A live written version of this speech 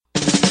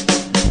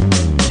Well,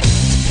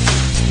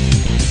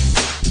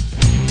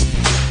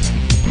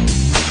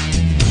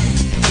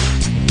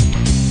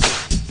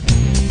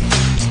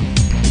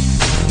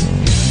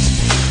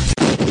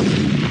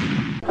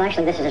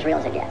 actually, this is as real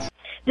as it gets.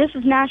 This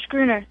is Nash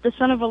Gruner, the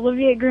son of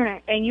Olivia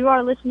Gruner, and you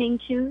are listening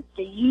to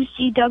the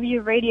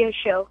UCW Radio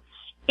Show.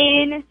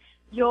 In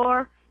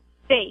your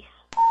face.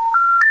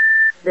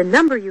 The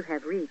number you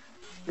have reached,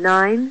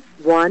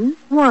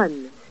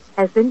 911,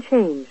 has been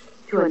changed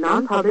to a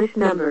non-published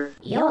number.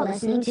 You're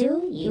listening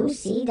to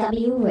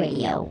UCW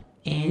Radio.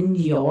 In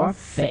your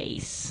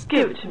face.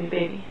 Give it to me,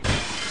 baby.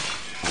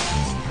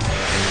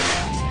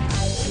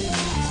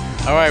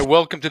 All right,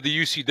 welcome to the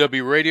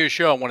UCW Radio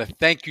Show. I want to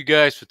thank you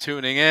guys for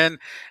tuning in.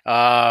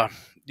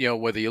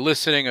 Whether you're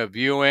listening or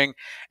viewing,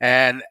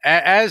 and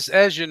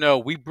as you know,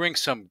 we bring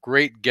some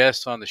great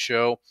guests on the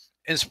show,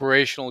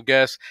 inspirational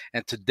guests,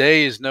 and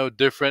today is no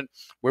different.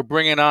 We're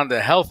bringing on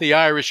the healthy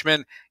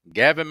Irishman,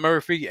 Gavan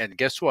Murphy, and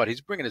guess what?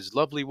 He's bringing his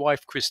lovely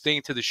wife,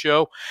 Christine, to the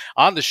show,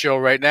 on the show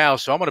right now.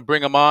 So I'm going to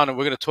bring him on, and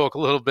we're going to talk a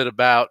little bit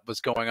about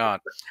what's going on.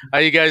 How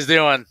you guys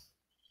doing?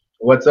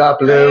 What's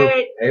up, Lou?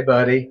 Hey,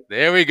 buddy.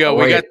 There we go.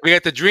 We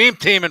got the dream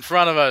team in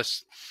front of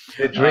us.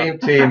 The dream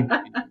team.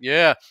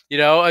 Yeah.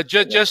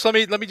 Just let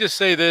me just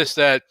say this,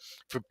 that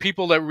for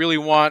people that really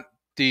want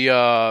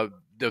the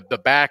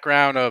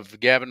background of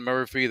Gavan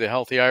Murphy, the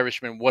healthy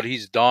Irishman, what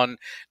he's done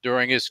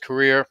during his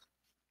career,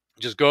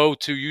 just go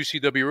to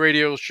UCW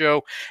Radio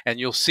Show and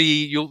you'll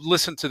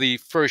listen to the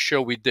first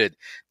show we did.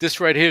 This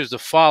right here is the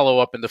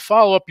follow-up, and the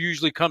follow-up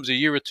usually comes a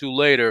year or two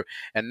later.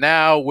 And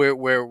now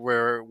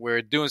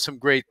we're doing some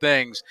great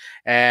things.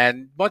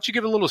 And why don't you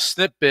give a little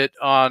snippet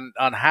on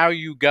how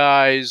you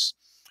guys,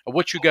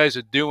 what you guys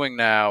are doing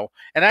now,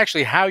 and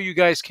actually how you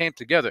guys came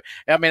together.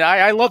 I mean,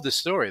 I love this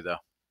story though.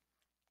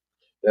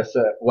 Let's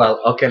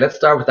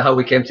start with the how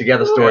we came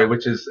together story,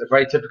 which is a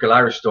very typical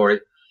Irish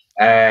story.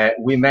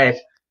 We met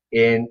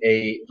in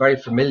a very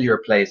familiar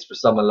place for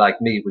someone like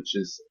me, which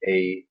is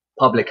a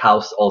public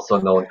house,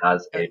 also known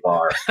as a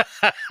bar.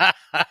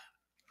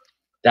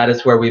 That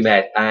is where we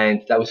met,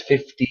 and that was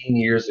 15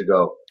 years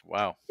ago.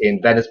 Wow.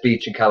 In Venice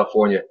Beach in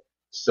California.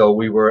 So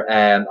we were,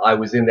 I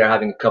was in there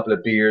having a couple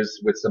of beers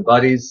with some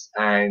buddies,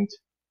 and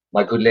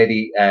my good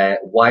lady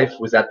wife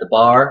was at the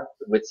bar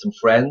with some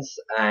friends,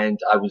 and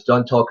I was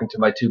done talking to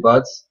my two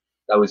buds.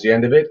 That was the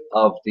end of it,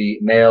 of the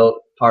male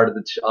part of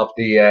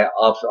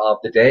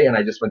the day, and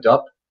I just went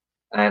up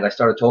and I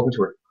started talking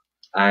to her,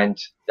 and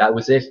that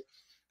was it.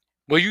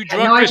 Were you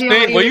drunk,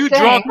 Christine? Were you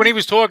drunk when he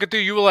was talking to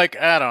you? You were like,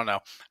 I don't know.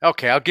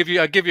 Okay, I'll give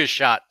you a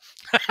shot.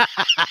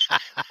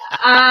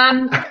 I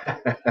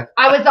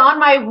was on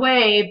my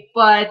way,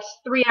 but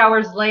 3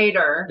 hours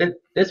later.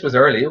 This was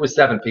early. It was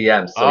 7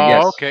 p.m. So oh,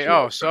 yes.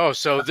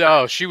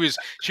 Okay. She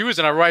was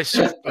in her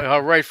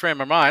right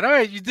frame of mind. All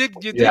right, you did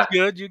good.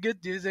 You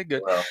did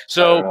good. Well,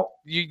 so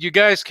you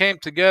guys came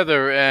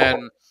together,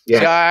 and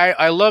yes. See,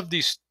 I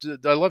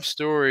love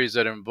stories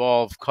that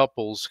involve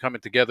couples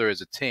coming together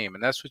as a team,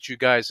 and that's what you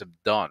guys have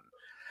done.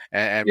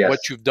 And yes.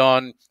 What you've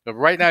done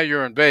right now,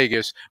 you're in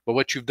Vegas, but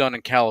what you've done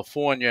in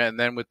California, and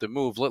then with the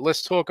move,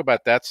 let's talk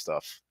about that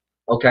stuff.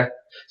 Okay,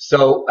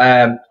 so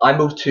I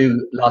moved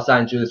to Los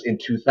Angeles in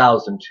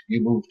 2000.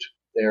 You moved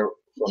there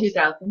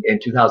in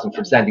 2000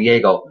 from San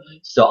Diego.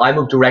 So I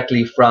moved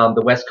directly from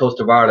the west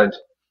coast of Ireland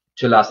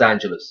to Los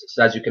Angeles.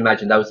 So as you can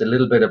imagine, that was a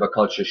little bit of a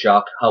culture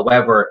shock.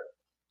 However,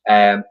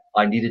 I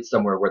needed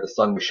somewhere where the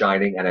sun was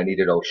shining, and I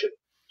needed ocean.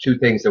 Two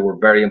things that were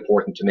very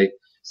important to me.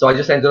 So I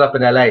just ended up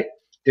in LA.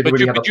 Didn't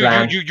really have a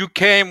plan. You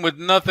came with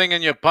nothing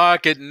in your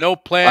pocket, no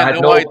plan,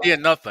 no idea,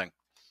 nothing.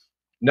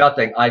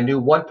 Nothing. I knew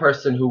one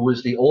person who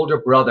was the older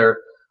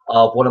brother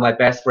of one of my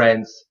best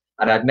friends,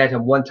 and I'd met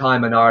him one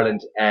time in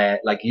Ireland,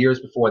 like years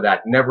before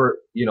that. Never,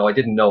 I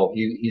didn't know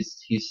him.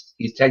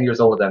 He's 10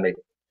 years older than me.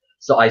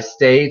 So I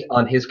stayed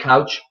on his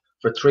couch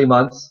for 3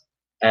 months,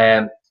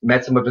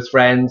 met some of his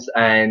friends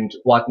and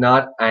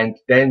whatnot, and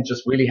then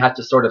just really had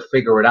to sort of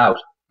figure it out.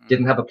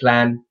 Didn't have a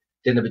plan,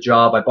 didn't have a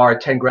job. I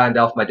borrowed 10 grand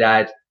off my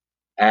dad.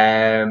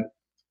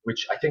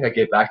 Which I think I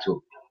gave back to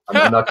him.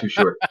 I'm not too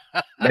sure.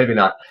 Maybe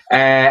not.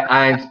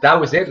 And that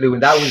was it, Lou.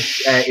 And that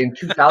was in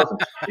 2000.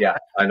 Yeah,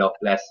 I know,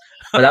 less.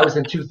 But that was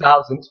in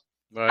 2000.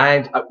 Right.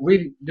 And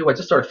I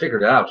just sort of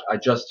figured it out. I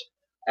just,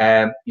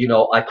 I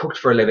cooked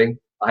for a living.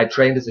 I had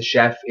trained as a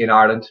chef in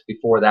Ireland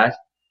before that.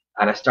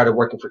 And I started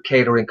working for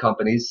catering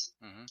companies.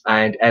 Mm-hmm.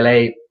 And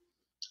LA,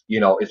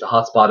 is a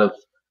hotspot of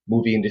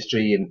movie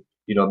industry and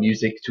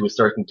music to a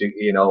certain,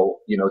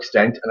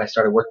 extent. And I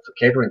started working for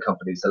catering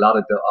companies, a lot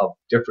of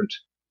different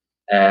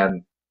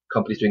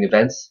companies doing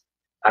events.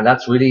 And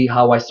that's really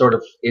how I sort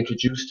of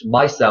introduced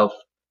myself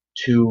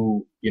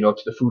to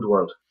the food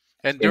world.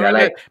 And during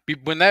that,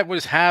 when that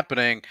was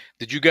happening,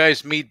 did you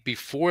guys meet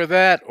before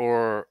that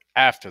or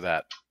after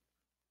that?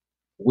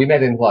 We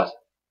met in what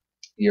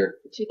year?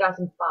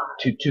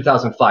 2005.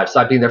 2005.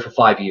 So I've been there for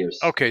 5 years.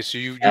 Okay, so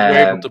you were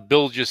able to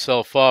build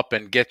yourself up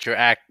and get your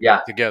act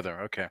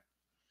together. Okay.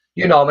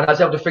 I was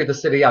able to figure the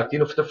city out.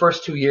 For the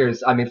first 2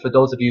 years, for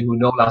those of you who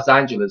know Los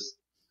Angeles,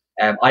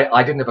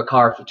 I didn't have a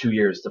car for 2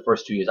 years, the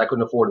first 2 years. I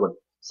couldn't afford one.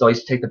 So I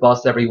used to take the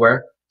bus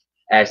everywhere,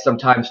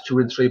 sometimes 2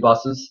 and 3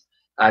 buses.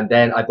 And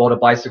then I bought a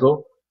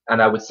bicycle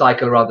and I would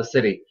cycle around the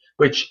city,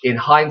 which in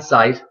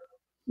hindsight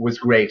was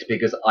great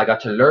because I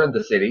got to learn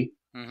the city.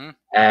 Mm-hmm.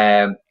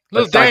 A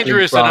little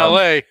dangerous in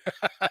LA.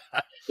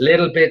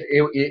 Little bit,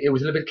 it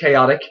was a little bit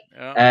chaotic.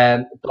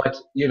 Yeah. But,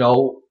 you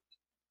know,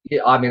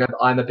 yeah, I mean,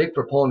 I'm a big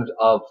proponent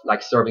of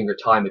like serving your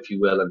time, if you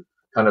will, and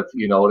kind of,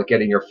 you know,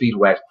 getting your feet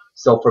wet.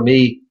 So for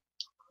me,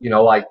 you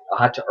know, I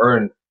had to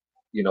earn,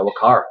 you know, a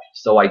car.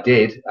 So I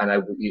did,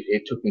 and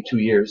it took me 2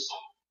 years.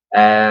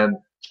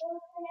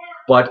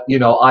 But, you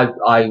know,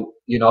 I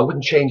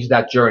wouldn't change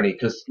that journey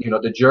because, you know,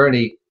 the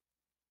journey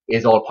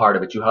is all part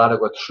of it. You had to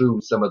go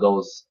through some of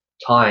those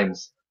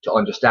times to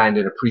understand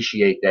and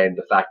appreciate then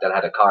the fact that I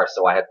had a car.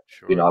 So I had,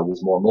 you know, I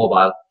was more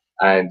mobile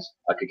and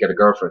I could get a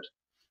girlfriend.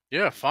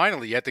 Yeah,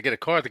 finally, you had to get a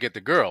car to get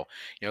the girl.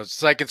 You know,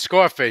 it's like in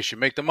Scarface, you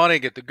make the money,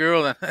 get the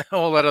girl, and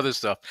all that other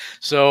stuff.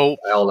 So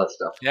all that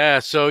stuff. Yeah,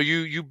 so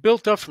you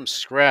built up from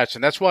scratch,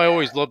 and that's why I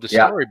always love the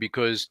story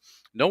because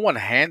no one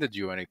handed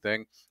you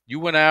anything. You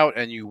went out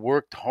and you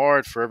worked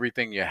hard for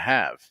everything you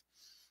have,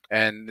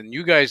 and then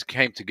you guys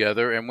came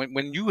together. And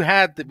when you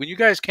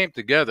guys came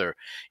together,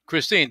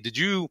 Christine, did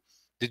you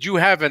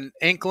have an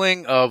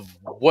inkling of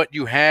what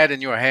you had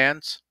in your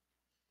hands?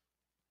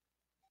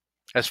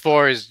 As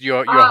far as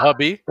your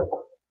hubby?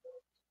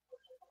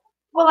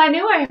 Well, I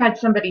knew I had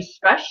somebody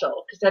special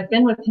because I've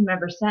been with him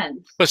ever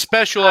since. But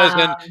special as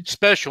in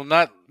special,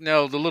 not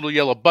the little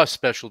yellow bus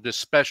special, just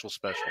special,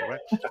 right?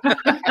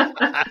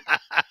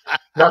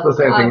 Not there's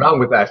anything wrong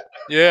with that.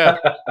 Yeah.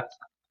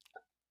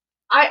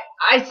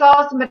 I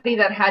saw somebody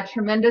that had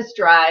tremendous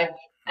drive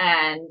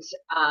and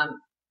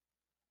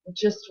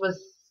just was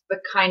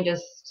the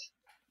kindest,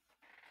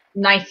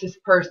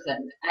 nicest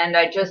person. And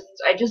I just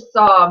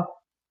saw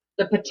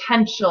the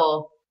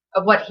potential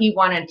of what he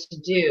wanted to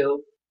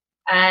do.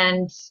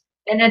 And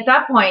at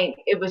that point,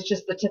 it was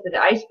just the tip of the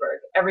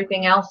iceberg.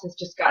 Everything else has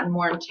just gotten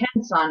more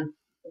intense on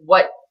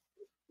what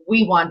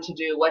we want to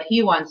do, what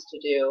he wants to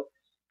do.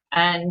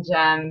 And,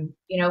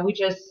 you know,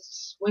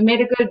 we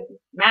made a good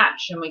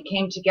match and we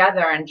came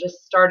together and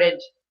just started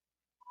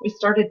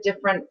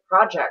different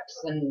projects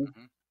and,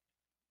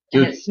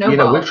 Dude, and it snowballed. You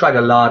know, we've tried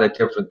a lot of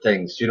different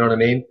things. You know what I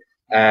mean?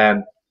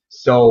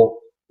 So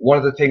one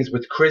of the things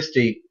with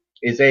Christy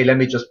is, let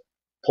me just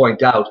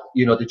point out,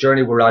 you know, the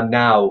journey we're on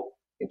now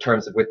in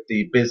terms of with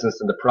the business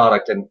and the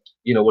product, and,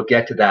 you know, we'll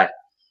get to that.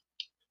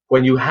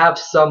 When you have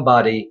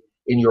somebody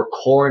in your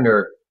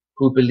corner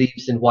who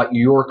believes in what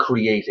you're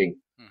creating.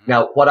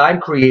 Now, what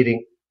I'm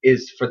creating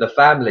is for the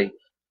family,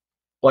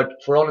 but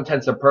for all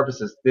intents and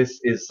purposes, this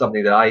is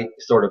something that I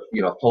sort of,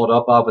 you know, thought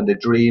up of and the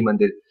dream and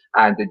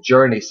the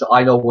journey. So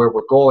I know where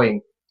we're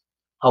going.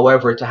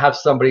 However, to have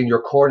somebody in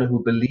your corner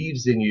who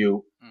believes in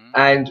you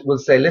and will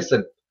say,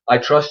 listen, I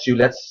trust you.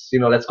 Let's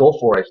go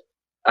for it.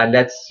 And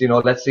let's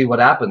see what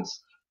happens.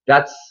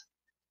 That's,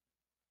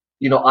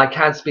 you know, I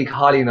can't speak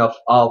highly enough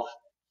of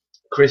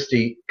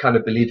Christy kind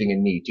of believing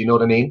in me. Do you know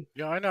what I mean?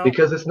 Yeah, I know.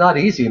 Because it's not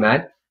easy,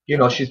 man. You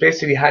know, she's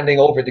basically handing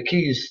over the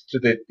keys to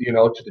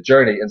the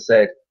journey and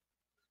said,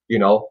 you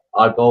know,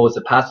 I'll go as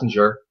a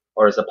passenger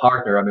or as a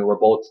partner. I mean, we're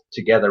both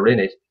together in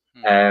it.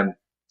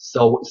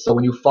 So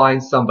when you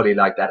find somebody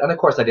like that, and of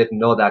course I didn't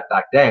know that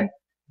back then,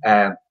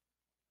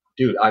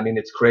 dude, I mean,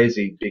 it's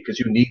crazy because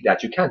you need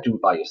that. You can't do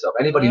it by yourself.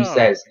 Anybody who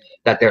says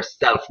that they're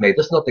self-made,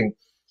 there's nothing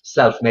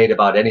self-made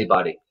about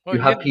anybody. Well,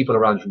 you have people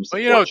around you who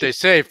support you know what they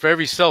say, for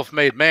every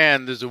self-made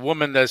man, there's a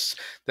woman that's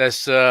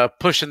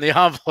pushing the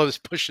envelope,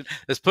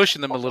 that's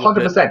pushing them a little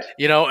 100%. bit.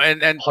 You know,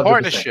 and 100%.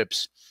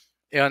 Partnerships.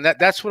 You know, and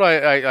that's what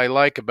I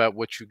like about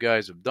what you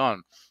guys have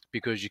done,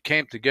 because you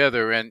came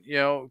together and, you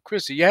know,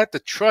 Chrissy, you had to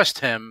trust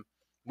him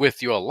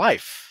with your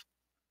life.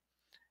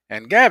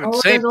 And Gavin,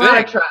 same thing. A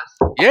lot of trust.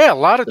 Yeah, a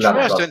lot of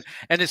trust.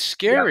 And it's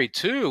scary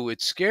too.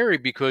 It's scary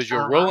because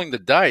you're rolling the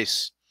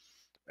dice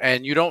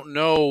and you don't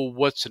know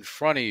what's in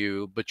front of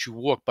you, but you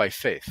walk by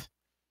faith.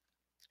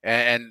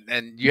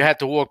 And you had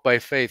to walk by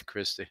faith,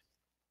 Christy.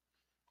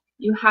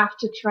 You have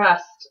to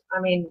trust. I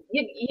mean,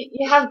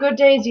 you have good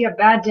days, you have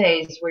bad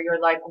days where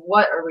you're like,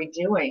 what are we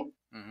doing?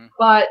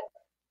 But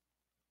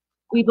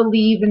we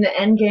believe in the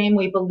end game.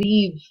 We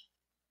believe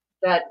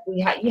that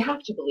you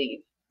have to believe.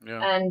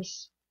 Yeah. And,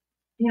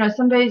 you know,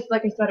 some days,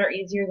 like I said, are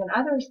easier than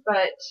others,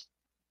 but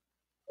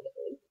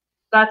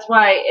that's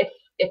why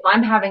if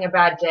I'm having a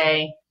bad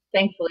day,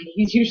 thankfully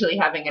he's usually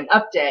having an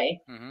up day,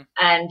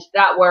 and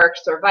that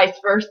works, or vice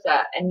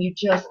versa. And you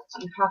have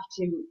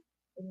to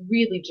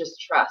really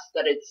just trust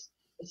that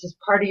this is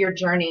part of your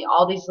journey.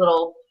 All these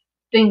little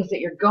things that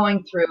you're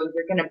going through,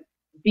 you're going to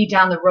be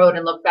down the road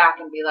and look back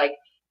and be like,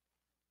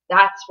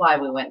 that's why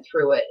we went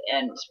through it.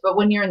 But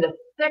when you're in the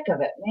thick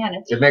of it, man,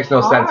 it makes no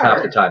sense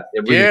half the time.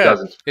 It really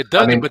doesn't. It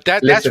doesn't. I mean, but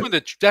that's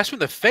when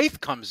the faith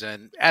comes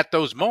in at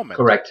those moments.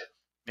 Correct.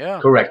 Yeah.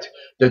 Correct.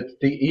 The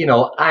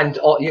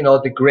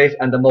the grit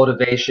and the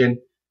motivation.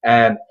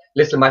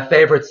 Listen, my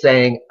favorite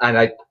saying, and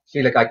I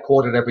feel like I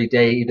quote it every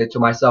day, either to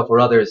myself or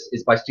others,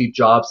 is by Steve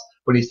Jobs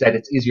when he said,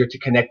 "It's easier to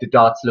connect the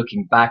dots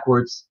looking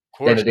backwards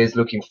than it is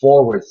looking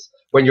forwards."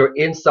 when you're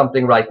in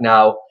something right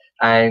now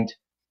and,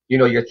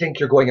 you think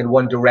you're going in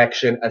one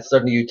direction and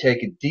suddenly you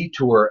take a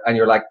detour and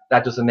you're like,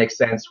 that doesn't make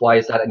sense. Why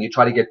is that? And you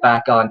try to get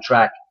back on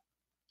track.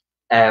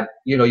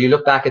 You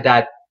look back at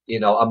that,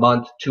 a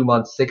month, 2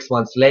 months, 6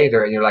 months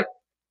later, and you're like,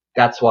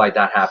 that's why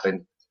that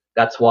happened.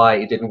 That's why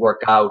it didn't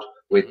work out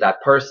with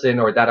that person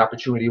or that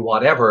opportunity,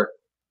 whatever.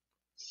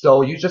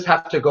 So you just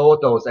have to go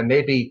with those. And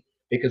maybe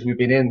because we've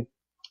been in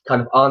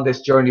kind of on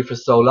this journey for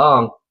so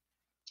long,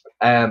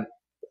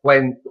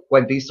 when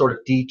these sort of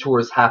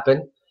detours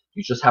happen,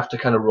 you just have to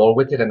kind of roll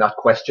with it and not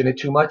question it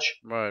too much.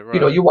 Right.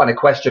 You want to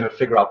question and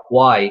figure out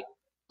why,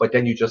 but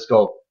then you just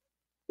go,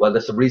 well,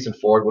 there's a reason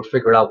for it. We'll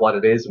figure out what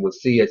it is, and we'll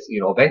see it,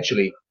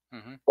 eventually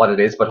what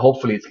it is. But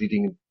hopefully, it's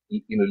leading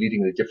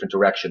in a different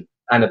direction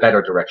and a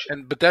better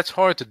direction. But that's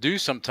hard to do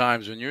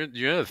sometimes when you're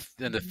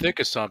in the thick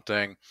of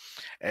something,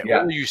 and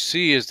all you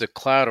see is the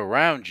cloud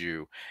around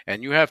you,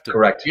 and you have to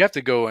Correct. You have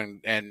to go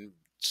and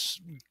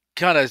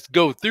kind of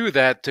go through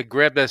that to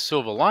grab that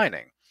silver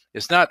lining.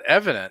 It's not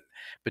evident,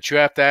 but you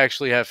have to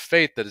actually have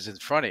faith that it's in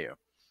front of you,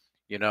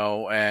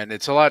 and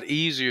it's a lot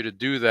easier to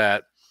do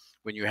that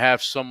when you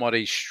have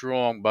somebody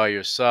strong by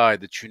your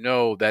side that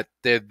that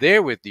they're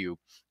there with you.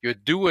 You're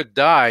do or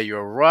die.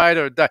 You're ride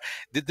or die.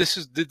 This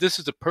is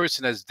the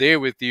person that's there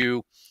with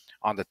you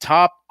on the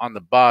top, on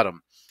the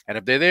bottom. And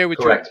if they're there with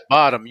you at the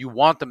bottom, you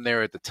want them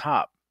there at the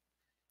top.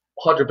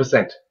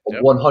 100%.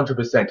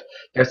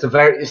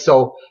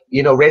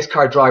 100%. Race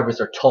car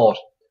drivers are taught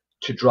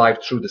to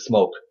drive through the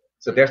smoke.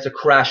 So there's a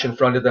crash in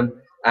front of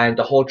them and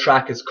the whole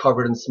track is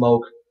covered in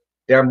smoke.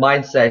 Their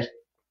mindset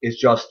is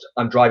just,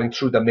 I'm driving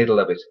through the middle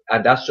of it.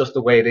 And that's just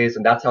the way it is.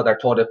 And that's how they're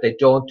taught. If they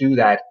don't do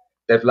that,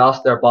 they've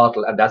lost their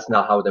bottle, and that's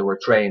not how they were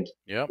trained.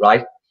 Yeah.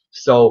 Right?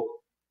 So,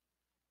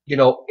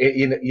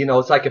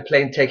 it's like a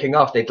plane taking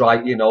off. They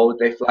drive,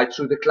 they fly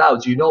through the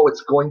clouds.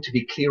 It's going to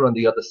be clear on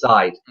the other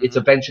side. It's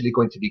eventually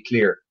going to be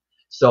clear.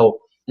 So,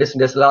 listen,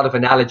 there's a lot of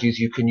analogies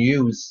you can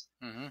use,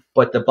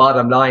 but the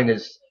bottom line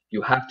is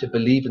you have to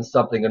believe in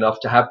something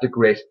enough to have the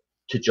grit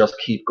to just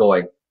keep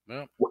going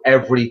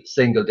every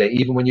single day,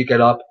 even when you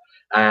get up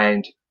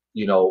and,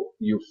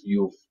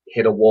 you've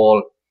hit a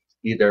wall,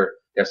 either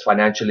there's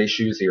financial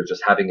issues, or you're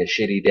just having a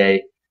shitty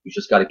day. You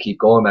just got to keep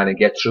going, man, and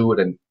get through it.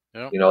 And,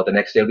 the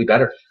next day will be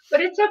better.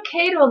 But it's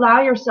okay to allow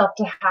yourself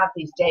to have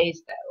these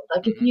days, though.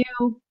 Like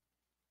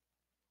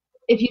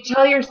if you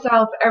tell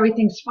yourself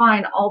everything's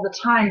fine all the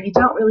time, you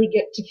don't really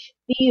get to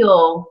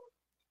feel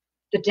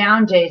the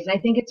down days. And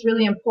I think it's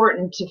really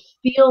important to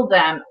feel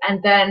them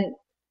and then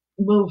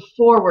move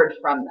forward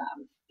from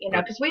them,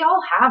 because we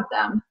all have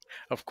them.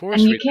 Of course.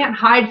 And you can't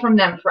hide from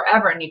them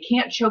forever, and you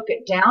can't choke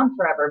it down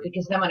forever,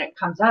 because then when it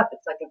comes up,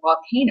 it's like a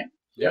volcano.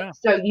 Yeah.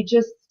 So you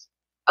just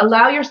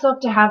allow yourself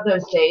to have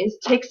those days,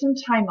 take some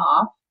time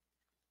off.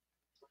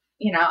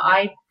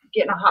 I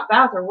get in a hot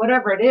bath or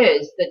whatever it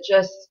is that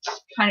just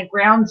kind of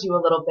grounds you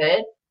a little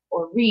bit,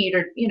 or read,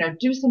 or,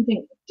 do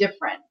something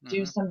different,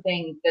 do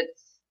something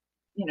that's,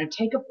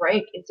 take a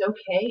break. It's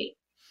okay.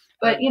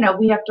 But,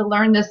 we have to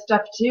learn this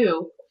stuff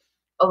too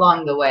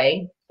along the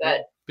way.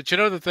 But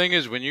the thing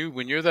is, when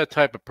you're that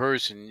type of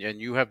person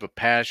and you have a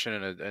passion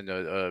and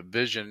a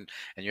vision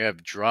and you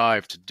have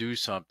drive to do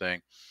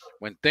something,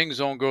 when things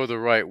don't go the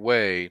right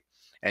way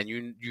and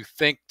you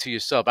think to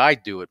yourself, I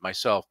do it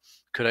myself,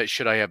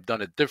 should I have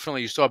done it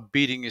differently? You start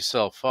beating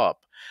yourself up.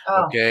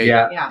 Oh, okay.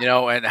 Yeah.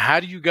 And how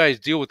do you guys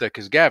deal with that?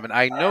 Because Gavin,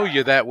 I know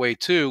you're that way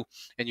too,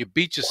 and you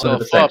beat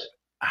yourself 100%. up.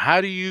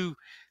 How do you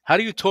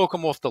talk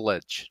them off the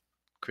ledge,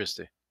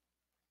 Christy?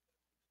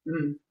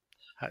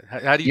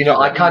 How do you?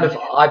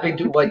 I've been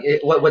doing what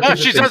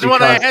she doesn't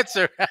want to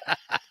answer.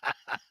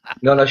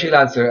 No, she'll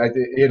answer.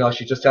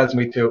 She just tells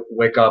me to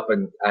wake up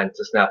and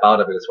to snap out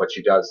of it is what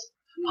she does.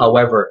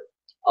 However,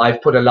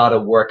 I've put a lot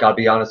of work, I'll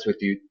be honest with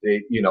you,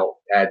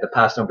 the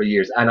past number of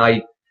years, and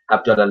I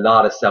have done a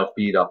lot of self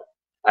beat up,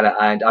 and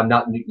I'm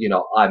not,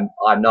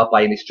 I'm not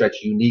by any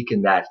stretch unique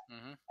in that.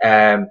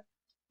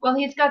 Well,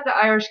 he's got the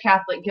Irish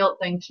Catholic guilt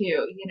thing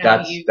too.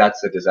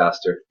 That's a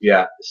disaster.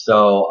 Yeah.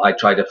 So I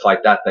try to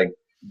fight that thing.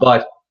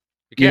 But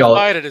you can't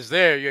fight it. It's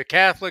there. You're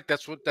Catholic.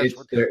 That's what you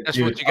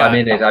got. I'm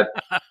in it.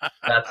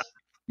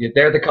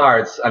 They're the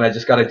cards, and I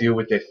just got to deal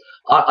with it.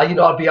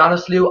 I'll be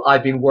honest, Lou.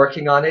 I've been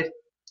working on it.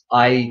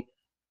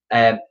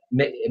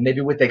 Maybe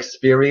with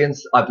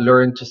experience, I've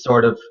learned to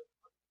sort of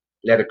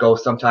let it go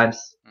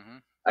sometimes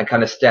and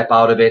kind of step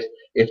out of it.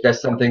 If there's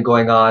something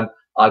going on,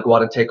 I'll go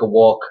out and take a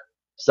walk,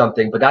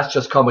 something. But that's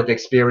just come with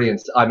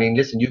experience. I mean,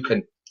 listen, you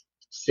can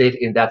sit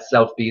in that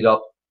self beat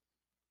up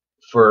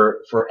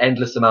for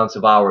endless amounts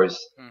of hours,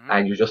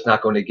 and you're just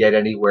not going to get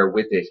anywhere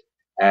with it.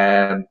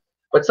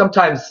 But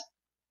sometimes,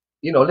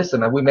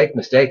 listen, man, we make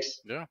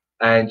mistakes,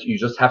 and you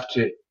just have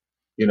to,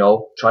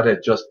 try to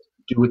just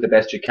do it the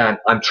best you can.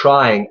 I'm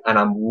trying, and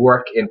I'm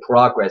work in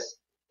progress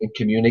in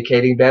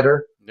communicating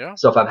better. Yeah.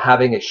 So if I'm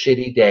having a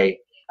shitty day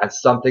and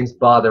something's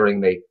bothering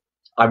me,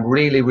 I'm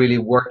really, really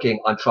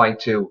working on trying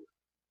to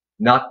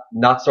not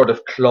sort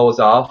of close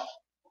off,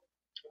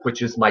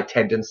 which is my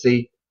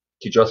tendency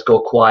to just go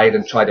quiet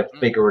and try to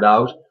figure it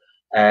out.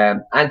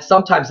 And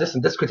sometimes,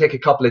 listen, this could take a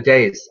couple of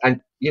days,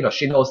 and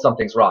she knows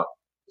something's wrong.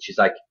 She's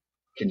like,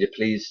 "Can you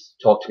please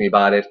talk to me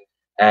about it?"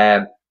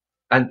 And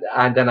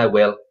then I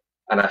will,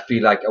 and I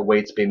feel like a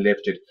weight's been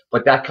lifted.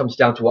 But that comes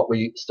down to what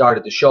we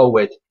started the show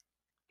with,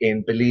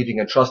 in believing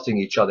and trusting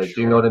each other. Sure.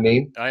 Do you know what I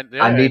mean?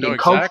 And me being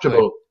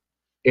comfortable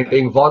in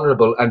being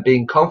vulnerable, and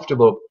being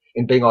comfortable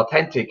in being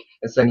authentic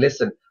and saying,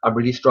 "Listen, I'm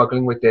really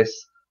struggling with this.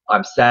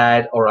 I'm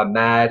sad, or I'm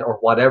mad, or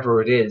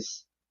whatever it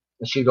is."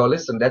 And she'd go,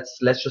 "Listen,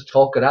 let's just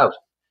talk it out."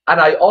 And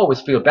I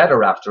always feel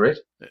better after it.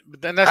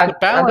 But then that's the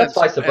balance. And that's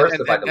vice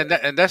versa, by the way.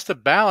 And that's the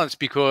balance,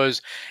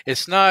 because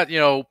it's not,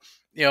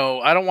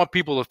 I don't want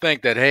people to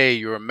think that, hey,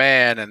 you're a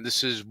man and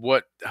this is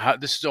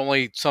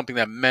only something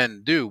that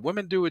men do.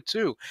 Women do it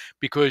too,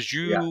 because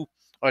you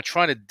are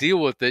trying to deal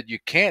with it. You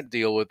can't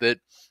deal with it.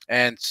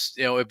 And,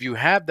 if you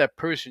have that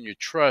person you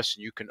trust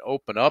and you can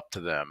open up to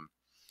them,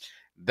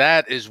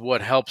 that is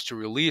what helps to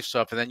relieve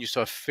stuff. And then you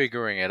start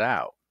figuring it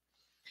out.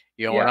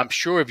 And I'm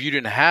sure if you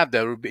didn't have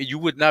that, you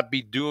would not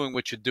be doing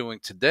what you're doing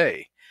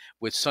today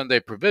with Sunday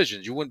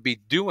Provisions. You wouldn't be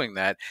doing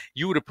that.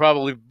 You would have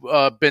probably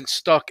been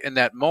stuck in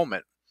that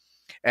moment.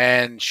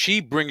 And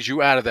she brings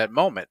you out of that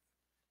moment.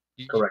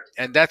 Correct.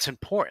 And that's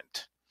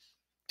important.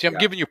 See, I'm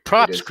giving you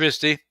props,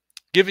 Christy.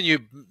 Giving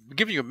you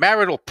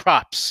marital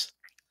props.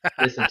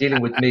 Listen,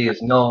 dealing with me is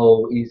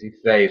no easy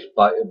fate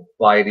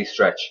by any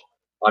stretch.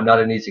 I'm not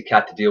an easy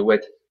cat to deal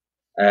with.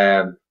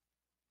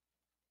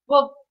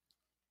 Well,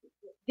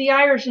 the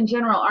Irish in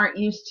general aren't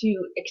used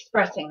to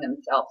expressing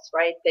themselves,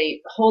 right?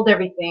 They hold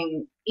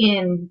everything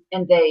in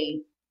and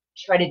they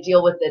try to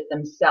deal with it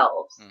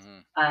themselves.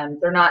 Mm-hmm.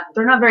 They're not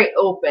very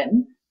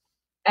open.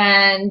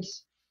 And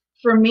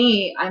for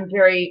me, I'm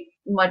very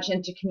much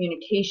into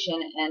communication,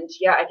 and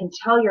I can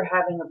tell you're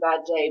having a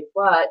bad day,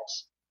 but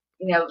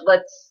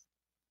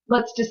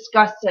let's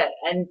discuss it.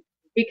 And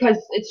because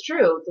it's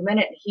true, the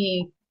minute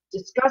he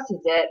discusses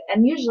it,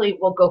 and usually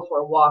we'll go for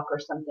a walk or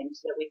something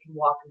so that we can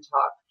walk and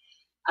talk.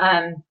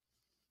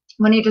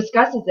 When he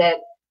discusses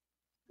it,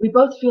 we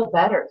both feel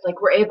better.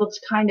 Like we're able to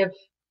kind of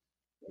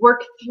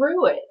work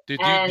through it.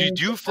 Did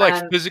you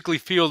physically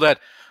feel that?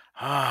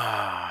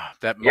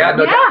 That moment? Yeah,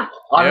 no,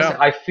 honestly,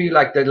 I feel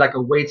like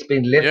a weight's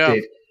been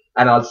lifted,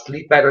 and I'll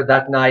sleep better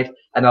that night,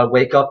 and I'll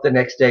wake up the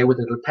next day with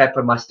a little pep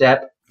in my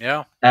step.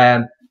 Yeah.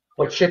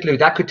 But shit, Lou,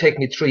 that could take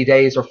me 3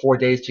 days or 4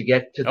 days to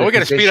get to the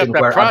position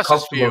where I'm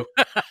comfortable.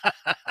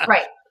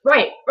 Right.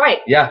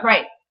 Yeah.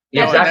 Right.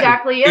 That's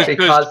exactly it.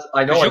 Because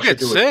I know you'll get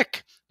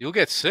sick. You'll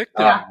get sick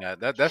doing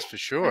that. That's for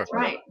sure. That's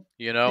right.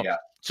 Yeah.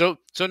 So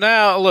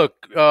now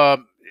look,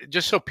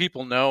 just so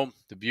people know,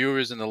 the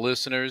viewers and the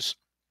listeners,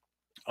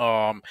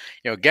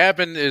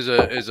 Gavan is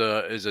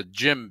a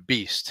gym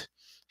beast.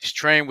 He's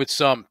trained with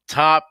some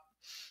top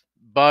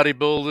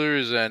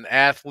bodybuilders and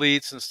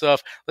athletes and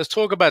stuff. Let's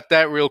talk about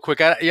that real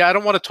quick. I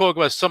don't want to talk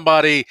about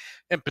somebody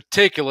in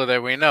particular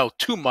that we know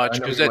too much,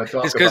 because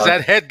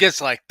that head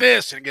gets like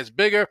this and it gets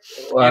bigger.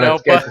 Well,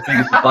 it gets as big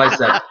as the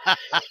bicep.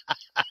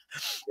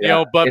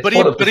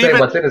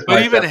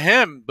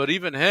 But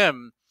even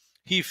him,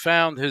 he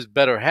found his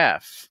better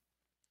half.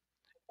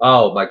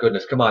 Oh my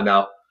goodness! Come on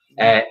now.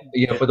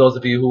 For those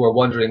of you who are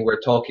wondering, we're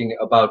talking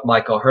about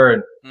Mike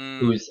O'Hearn,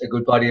 who's a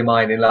good buddy of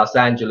mine in Los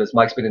Angeles.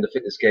 Mike's been in the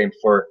fitness game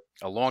for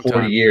a long 40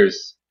 time.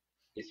 years.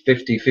 He's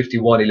 50,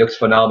 51. He looks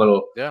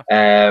phenomenal. Yeah.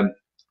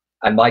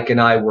 And Mike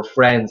and I were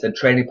friends and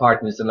training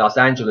partners in Los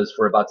Angeles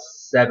for about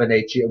 7,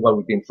 8 years. Well,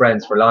 we've been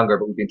friends for longer,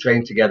 but we've been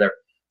training together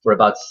for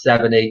about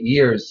 7, 8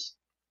 years,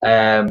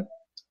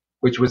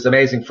 which was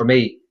amazing for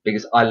me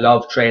because I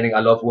love training.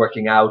 I love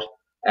working out.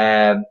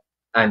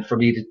 And for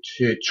me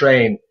to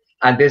train,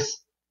 and this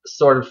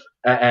sort of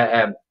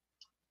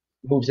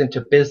moves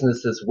into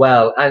business as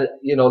well, and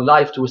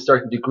life to a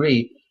certain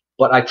degree.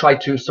 But I try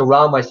to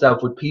surround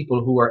myself with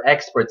people who are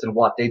experts in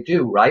what they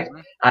do, right?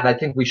 Mm-hmm. And I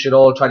think we should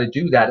all try to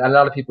do that. And a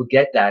lot of people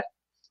get that.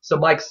 So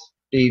Mike's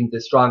been the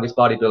strongest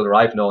bodybuilder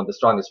I've known, the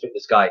strongest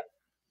fitness guy.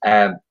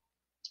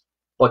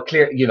 But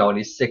clear, and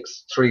he's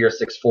 6'3" or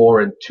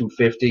 6'4" and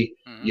 250.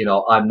 Mm-hmm.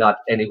 I'm not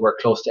anywhere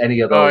close to any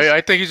of those. Oh, I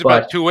think he's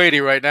about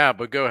 280 right now,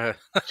 but go ahead.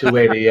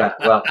 280, yeah.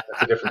 Well,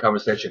 that's a different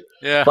conversation.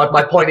 Yeah. But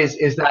my point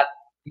is that,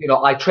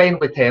 I train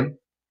with him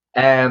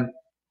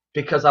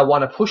because I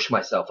want to push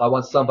myself. I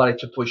want somebody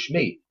to push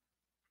me.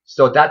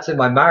 So that's in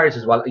my marriage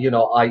as well.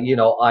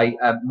 I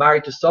am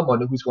married to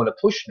someone who's going to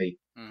push me.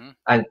 Mm-hmm.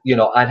 And,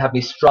 and have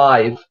me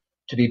strive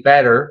to be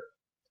better,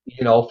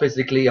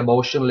 physically,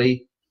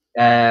 emotionally,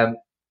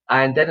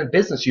 and then in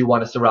business, you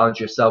want to surround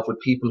yourself with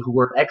people who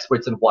are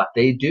experts in what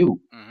they do,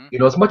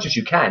 mm-hmm. As much as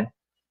you can.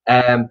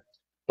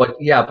 But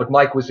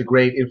Mike was a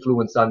great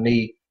influence on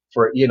me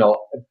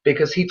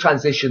because he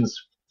transitions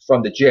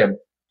from the gym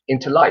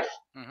into life,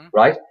 mm-hmm.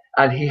 right?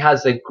 And he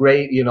has a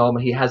great, he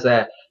has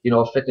a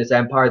fitness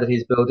empire that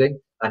he's building,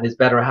 and his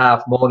better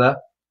half, Mona,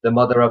 the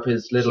mother of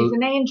his little. She's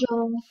an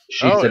angel.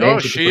 She's an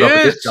angel. She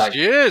is.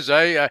 She is.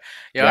 I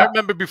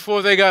remember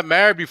before they got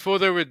married, before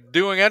they were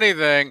doing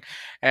anything,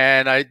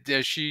 and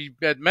she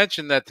had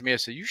mentioned that to me. I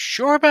said, "You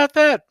sure about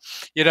that?"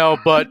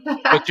 But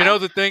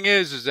the thing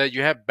is that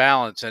you have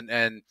balance,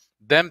 and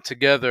them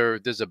together,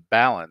 there's a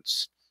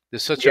balance.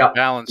 There's such a Yeah,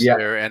 balance yeah,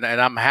 there, and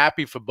I'm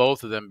happy for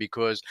both of them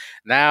because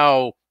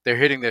now they're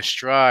hitting their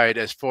stride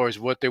as far as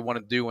what they want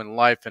to do in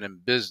life and in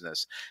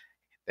business.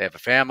 They have a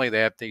family, they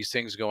have these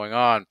things going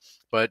on,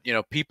 but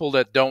people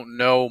that don't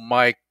know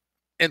Mike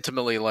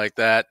intimately like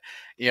that,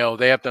 they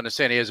have to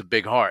understand he has a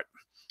big heart.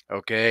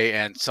 Okay,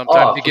 and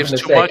sometimes oh, he for gives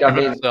goodness too much sake, I of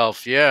mean,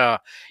 himself. Yeah,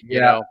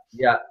 yeah,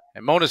 yeah.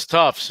 and Mona's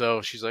tough,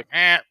 so she's like,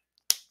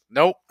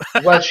 nope.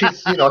 Well,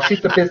 she's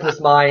the business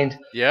mind,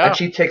 and Yeah,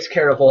 she takes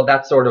care of all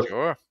that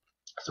sure.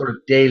 sort of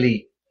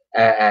daily.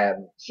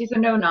 She's a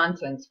no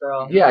nonsense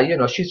girl.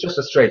 Yeah, she's just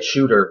a straight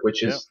shooter,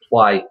 which Yeah. is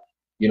why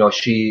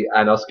she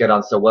and us get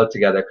on so well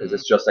together, because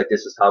it's just like,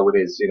 this is how it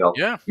is.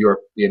 Yeah.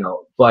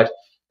 But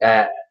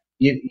uh,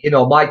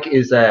 Mike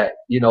is a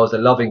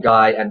loving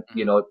guy, and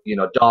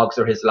dogs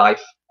are his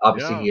life.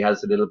 Obviously, Yeah. he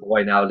has a little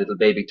boy now, a little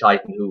baby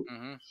Titan, who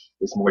Mhm.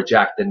 is more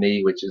jacked than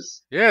me, which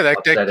is Yeah, that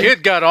upsetting.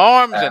 kid got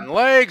arms and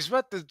legs.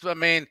 I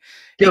mean,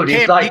 Dude,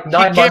 he's like he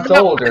 9 came months out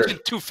older.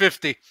 benching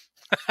 250.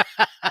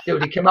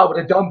 Dude, he came out with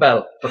a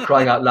dumbbell, for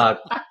crying out loud.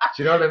 Do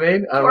you know what I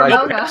mean? I'm Poor like,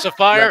 Mona.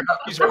 Pacifier,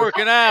 he's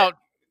working out.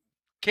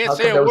 Can't how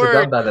say come a there was a word,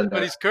 dumbbell in but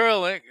there? he's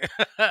curling.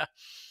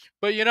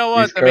 But you know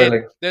what? He's I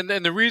mean, curling.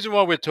 then the reason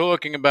why we're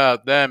talking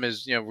about them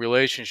is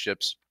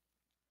relationships.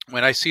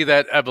 When I see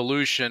that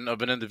evolution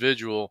of an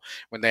individual,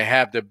 when they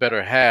have their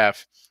better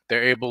half,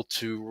 they're able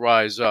to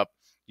rise up.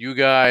 You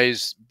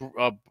guys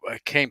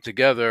came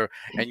together,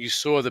 and you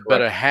saw the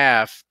better Correct.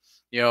 half,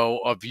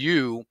 of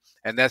you,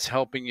 and that's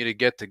helping you to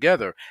get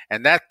together.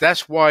 And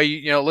that's why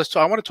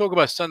I want to talk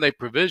about Sunday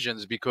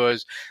Provisions,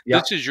 because Yeah.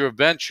 this is your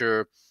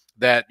venture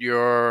that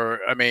you're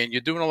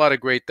doing a lot of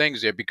great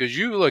things there, because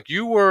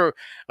you were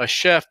a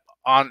chef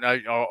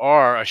or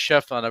are a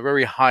chef on a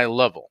very high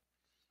level.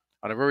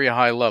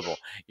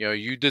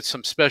 You did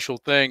some special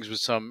things with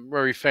some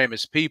very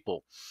famous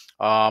people.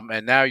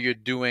 And now you're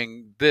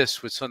doing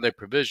this with Sunday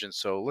Provisions.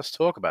 So let's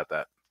talk about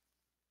that.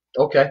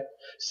 Okay.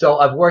 So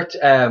I've worked,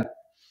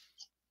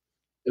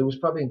 it was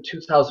probably in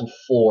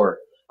 2004.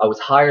 I was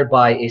hired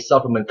by a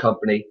supplement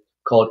company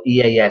called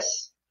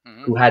EAS,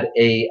 Mm-hmm. who had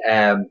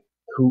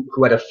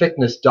who had a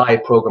fitness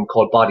diet program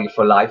called Body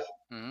for Life.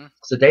 Mm-hmm.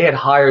 So they had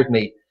hired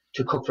me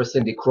to cook for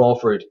Cindy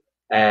Crawford,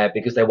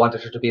 because they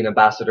wanted her to be an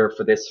ambassador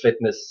for this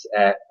fitness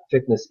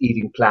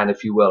eating plan,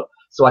 if you will.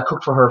 So I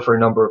cooked for her for a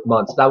number of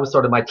months. That was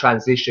sort of my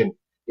transition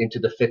into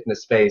the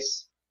fitness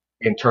space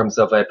in terms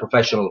of a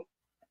professional,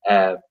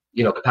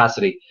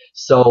 capacity.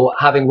 So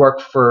having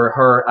worked for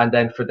her and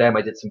then for them,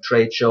 I did some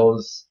trade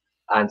shows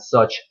and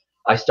such.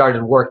 I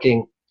started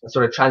working,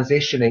 sort of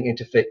transitioning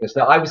into fitness.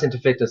 Now I was into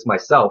fitness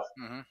myself,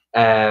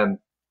 Mm-hmm.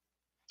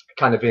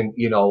 kind of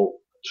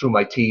through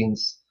my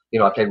teens.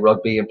 I played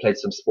rugby and played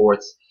some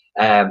sports.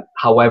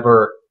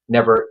 However,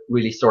 never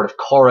really sort of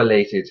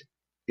correlated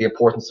the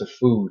importance of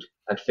food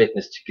and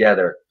fitness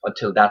together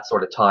until that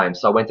sort of time.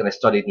 So I went and I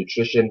studied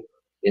nutrition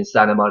in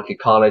Santa Monica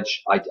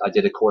College. I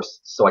did a course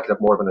so I could have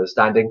more of an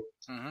understanding.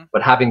 Mm-hmm.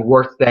 But having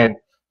worked then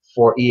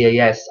for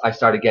EAS, I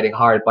started getting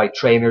hired by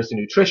trainers and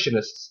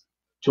nutritionists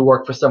to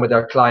work for some of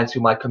their clients who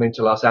might come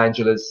into Los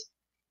Angeles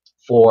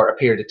for a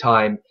period of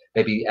time,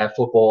 maybe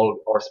football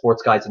or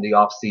sports guys in the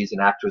off season,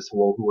 actors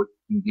who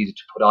needed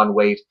to put on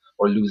weight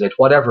or lose it,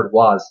 whatever it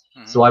was.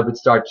 Mm-hmm. So I would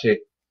start to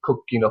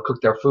cook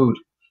their food.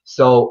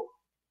 So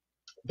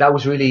that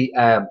was really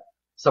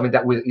something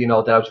that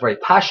I was very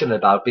passionate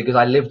about, because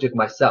I lived it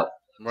myself.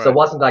 Right. So it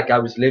wasn't like I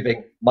was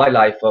living my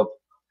life of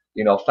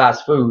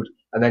fast food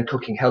and then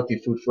cooking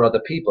healthy food for other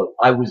people.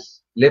 I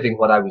was living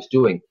what I was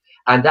doing,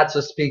 and that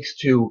just speaks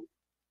to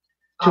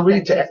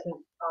really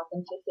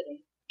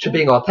Authenticity. to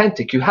being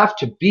authentic. You have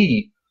to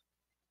be,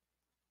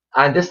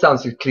 and this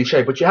sounds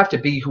cliche, but you have to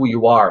be who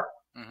you are.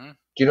 Mm-hmm. Do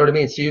you know what I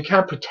mean? So you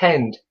can't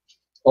pretend,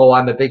 oh,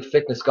 I'm a big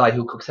fitness guy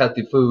who cooks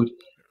healthy food,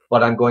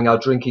 but I'm going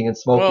out drinking and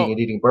smoking and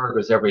eating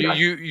burgers every night.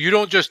 You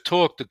don't just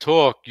talk the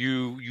talk.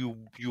 You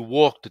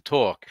walk the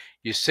talk.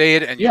 You say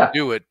it and you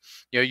do it.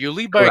 You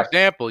lead by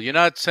example. You're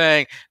not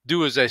saying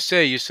do as I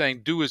say. You're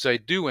saying do as I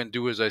do and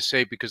do as I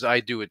say, because I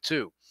do it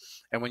too.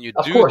 And when you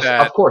do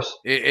that, of course,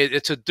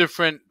 it's a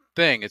different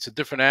thing. It's a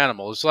different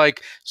animal. It's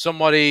like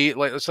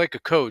it's like a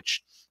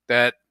coach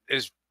that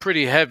is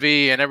pretty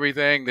heavy and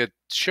everything, that's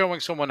showing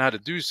someone how to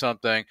do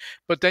something.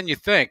 But then you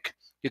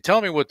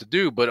tell me what to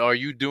do, but are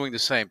you doing the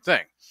same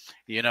thing?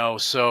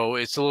 So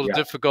it's a little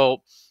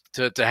difficult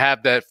to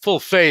have that full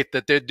faith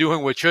that they're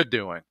doing what you're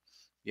doing.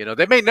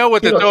 They may know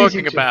what they're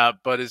talking about,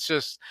 but it's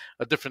just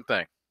a different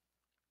thing.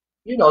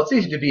 It's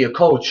easy to be a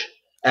coach,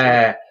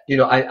 and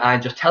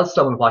just tell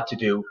someone what to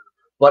do.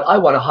 But I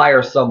want to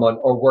hire someone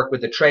or work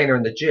with a trainer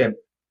in the gym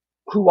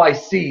who I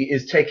see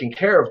is taking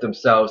care of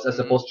themselves, as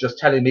opposed to just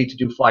telling me to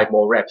do 5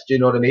 more reps. Do you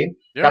know what I mean?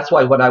 Yeah. That's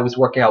why when I was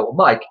working out with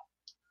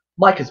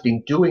Mike has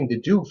been doing the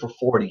do for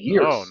 40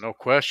 years. Oh, no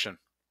question.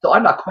 So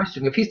I'm not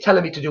questioning. If he's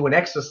telling me to do an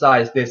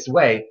exercise this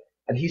way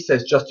and he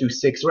says just do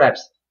 6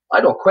 reps, I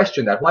don't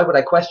question that. Why would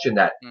I question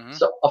that? Mm-hmm.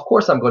 So of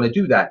course I'm going to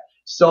do that.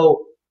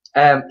 So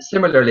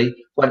similarly,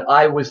 when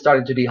I was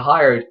starting to be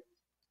hired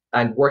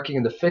and working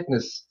in the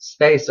fitness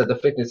space or the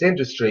fitness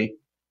industry,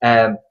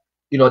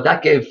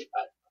 That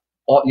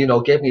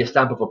gave me a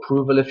stamp of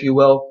approval, if you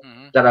will,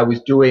 Mm-hmm. that I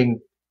was doing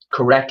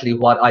correctly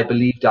what I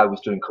believed I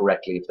was doing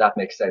correctly, if that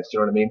makes sense. Do you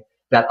know what I mean?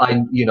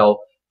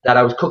 That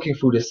I was cooking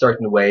food a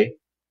certain way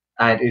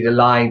and it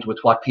aligned with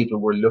what people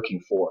were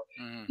looking for.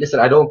 Mm-hmm. Listen,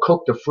 I don't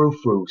cook the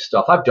frou-frou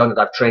stuff. I've done it.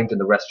 I've trained in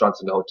the restaurants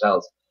and the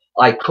hotels.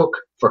 I cook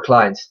for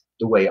clients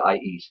the way I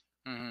eat,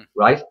 Mm-hmm.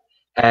 right?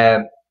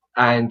 And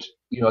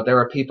there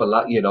are people,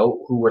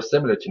 who were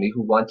similar to me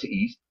who want to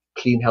eat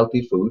clean,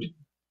 healthy food.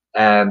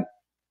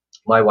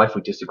 My wife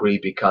would disagree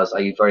because I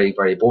eat very,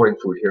 very boring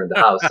food here in the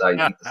house. I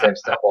eat the same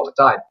stuff all the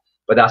time,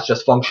 but that's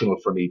just functional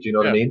for me. Do you know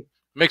what I mean?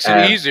 Makes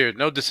it easier.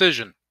 No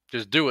decision.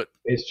 Just do it.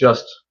 It's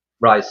just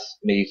rice,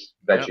 meat,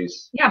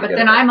 veggies. Yeah, but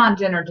then I'm on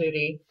dinner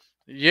duty.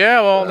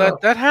 Yeah, well,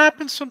 that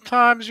happens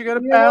sometimes. You got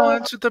to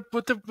balance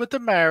with the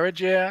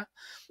marriage. Yeah,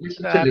 It's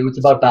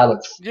about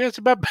balance. Yeah, it's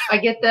about. I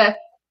get the.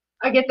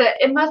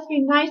 It must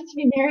be nice to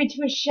be married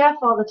to a chef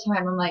all the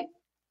time. I'm like.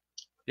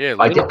 Yeah,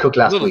 I did cook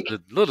last week.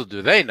 Little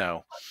do they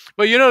know.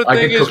 But the thing I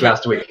did is, cook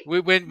last week.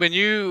 when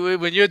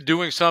you're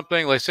doing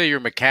something, like say you're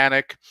a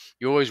mechanic,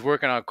 you're always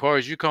working on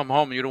cars. You come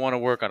home and you don't want to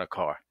work on a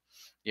car.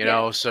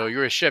 So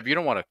you're a chef. You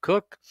don't want to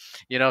cook.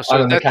 So I'm a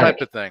that mechanic.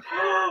 type of thing.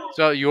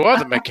 So you are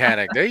the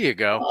mechanic. There you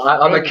go.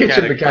 I'm a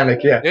kitchen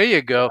mechanic. Yeah. There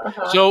you go.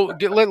 So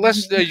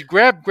let's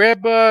grab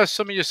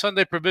some of your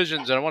Sunday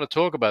provisions, and I want to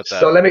talk about that.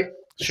 So let me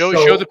show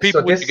the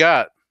people what you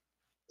got.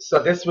 So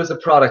this was a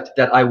product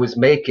that I was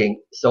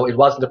making. So it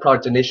wasn't a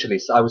product initially.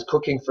 So I was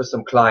cooking for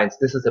some clients.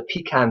 This is a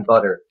pecan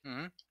butter.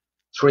 Mm-hmm.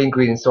 3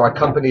 ingredients. So our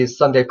company is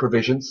Sunday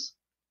Provisions.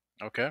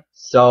 Okay.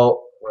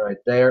 So right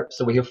there.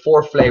 So we have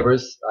 4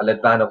 flavors. I'll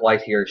let Vanna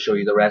White here show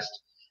you the rest.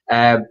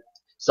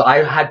 So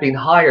I had been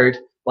hired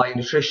by a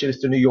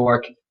nutritionist in New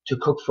York to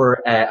cook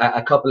for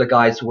a couple of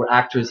guys who were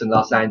actors in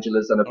Los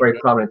Angeles on a very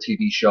prominent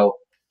TV show.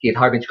 He had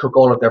hired me to cook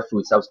all of their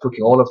foods. I was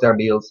cooking all of their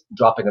meals,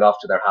 dropping it off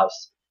to their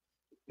house.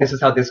 This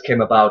is how this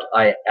came about.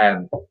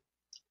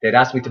 They'd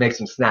asked me to make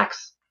some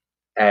snacks.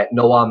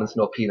 No almonds,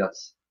 no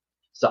peanuts.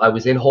 So I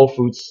was in Whole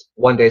Foods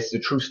one day. It's a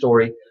true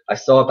story. I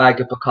saw a bag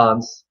of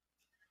pecans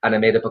and I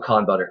made a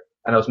pecan butter.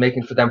 And I was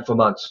making for them for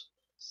months.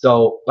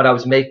 But I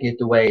was making it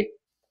the way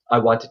I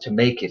wanted to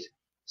make it.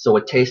 So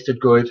it tasted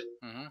good.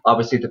 Mm-hmm.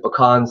 Obviously, the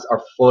pecans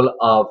are full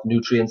of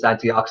nutrients,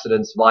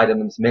 antioxidants,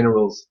 vitamins,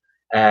 minerals.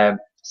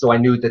 So I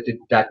knew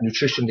that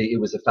nutritionally it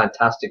was a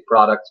fantastic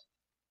product.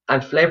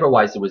 And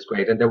flavor-wise, it was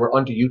great. And they were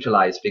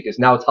underutilized because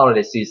now it's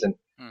holiday season.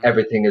 Mm-hmm.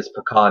 Everything is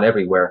pecan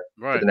everywhere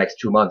for the next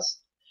 2 months.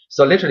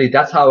 So literally,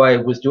 that's how I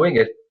was doing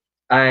it.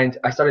 And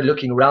I started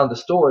looking around the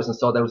stores and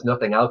saw there was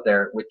nothing out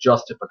there with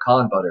just a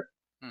pecan butter.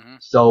 Mm-hmm.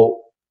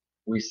 So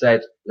we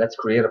said, let's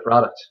create a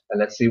product and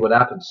let's see what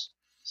happens.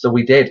 So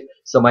we did.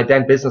 So my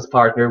then business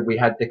partner,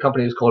 the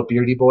company was called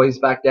Beardy Boys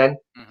back then,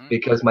 mm-hmm.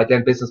 because my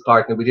then business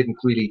partner, we didn't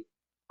really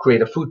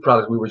create a food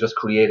product. We were just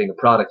creating a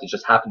product. It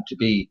just happened to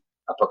be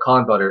a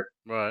pecan butter.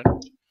 Right.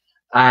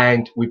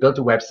 And we built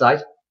a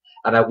website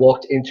and I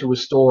walked into a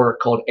store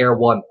called Air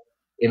One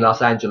in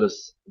Los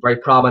Angeles, a very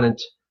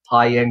prominent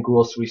high-end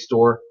grocery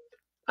store.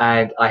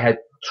 And I had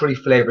 3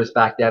 flavors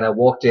back then. I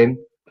walked in,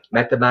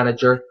 met the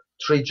manager,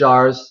 3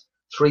 jars,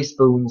 3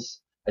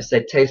 spoons. I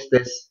said, taste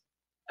this.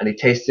 And he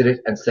tasted it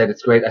and said,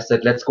 it's great. I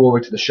said, let's go over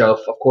to the shelf.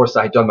 Of course,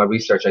 I had done my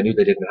research. I knew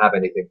they didn't have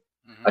anything.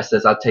 Mm-hmm. I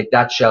said, I'll take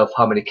that shelf.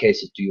 How many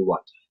cases do you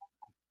want?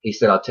 He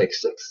said, I'll take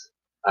 6.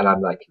 And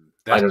I'm like,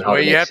 I don't know how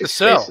to make 6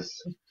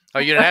 cases. Oh,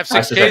 you didn't have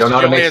 6 cases? I don't know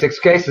how to make 6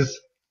 cases.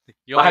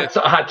 I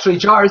had 3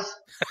 jars.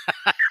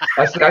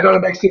 I said, I don't know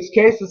how to make 6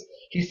 cases.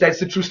 He said,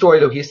 it's a true story,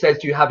 though. He says,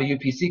 do you have a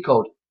UPC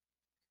code?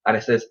 And I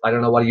says, I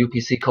don't know what a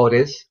UPC code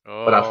is,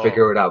 but I'll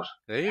figure it out.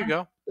 There you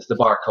go. It's the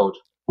barcode.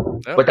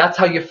 Yep. But that's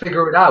how you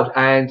figure it out.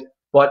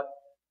 But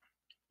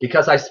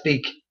because I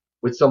speak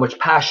with so much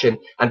passion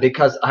and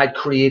because I had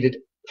created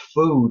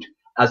food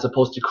as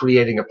opposed to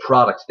creating a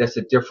product, there's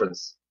a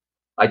difference.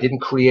 I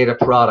didn't create a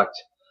product.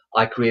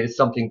 I created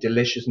something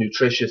delicious,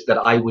 nutritious that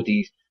I would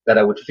eat, that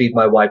I would feed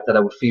my wife, that I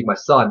would feed my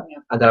son,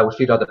 and that I would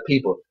feed other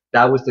people.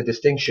 That was the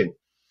distinction.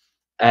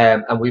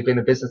 And we've been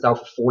in business now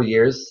for 4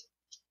 years.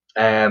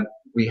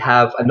 We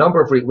have a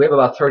number of, we have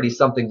about 30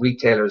 something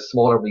retailers,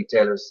 smaller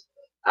retailers,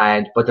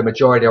 but the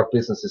majority of our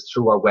business is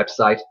through our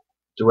website,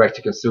 direct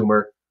to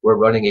consumer. We're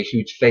running a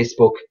huge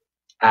Facebook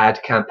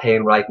ad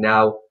campaign right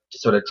now to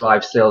sort of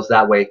drive sales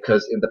that way,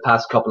 because in the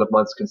past couple of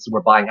months,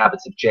 consumer buying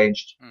habits have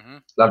changed. Mm-hmm.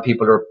 A lot of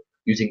people are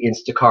using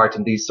Instacart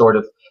and these sort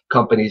of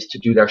companies to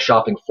do their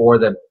shopping for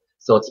them.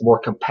 So it's more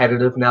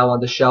competitive now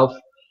on the shelf.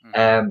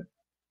 Mm-hmm.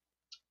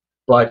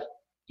 But,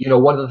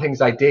 one of the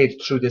things I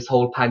did through this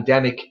whole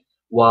pandemic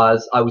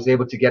was I was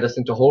able to get us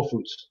into Whole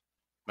Foods.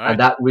 Nice. And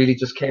that really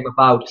just came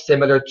about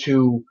similar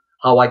to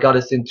how I got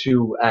us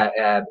into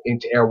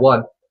Air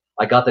One.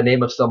 I got the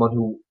name of someone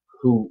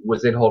who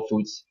was in Whole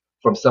Foods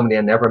from somebody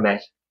I never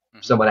met,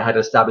 someone I had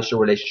established a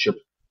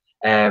relationship.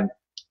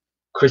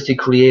 Christy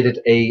created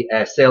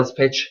a sales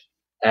pitch.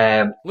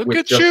 Look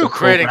at you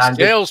creating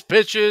sales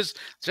pitches.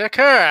 Check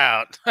her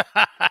out.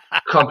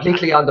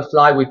 Completely on the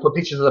fly. We put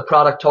pictures of the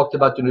product, talked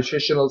about the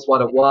nutritionals,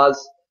 what it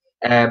was.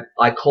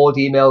 I cold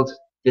emailed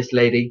this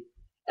lady.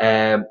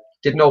 Didn't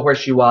know where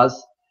she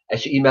was, and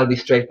she emailed me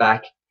straight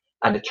back,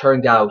 and it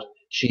turned out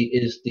she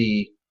is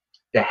the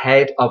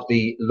head of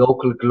the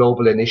local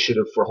global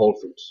initiative for Whole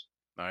Foods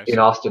in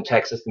Austin,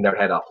 Texas, in their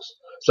head office.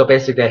 So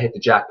basically, I hit the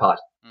jackpot.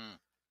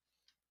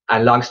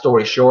 And long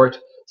story short,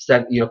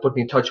 put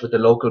me in touch with the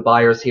local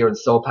buyers here in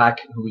SOPAC,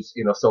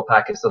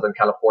 SOPAC is Southern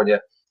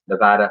California,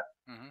 Nevada.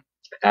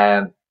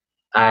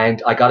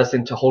 And I got us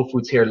into Whole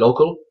Foods here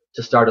local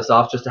to start us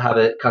off, just to have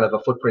a kind of a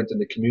footprint in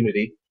the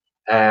community,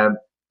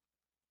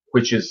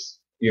 which is,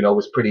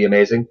 was pretty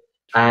amazing.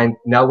 And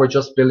now we're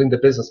just building the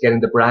business,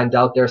 getting the brand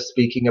out there,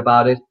 speaking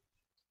about it,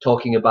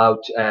 talking about,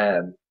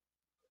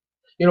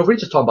 really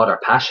just talking about our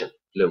passion,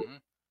 Lou.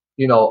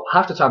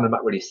 Half the time I'm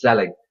not really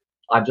selling.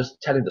 I'm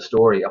just telling the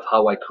story of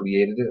how I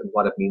created it and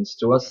what it means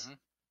to us.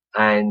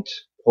 And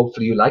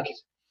hopefully you like it.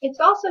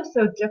 It's also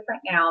so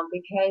different now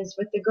because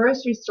with the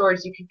grocery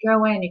stores, you could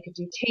go in, you could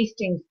do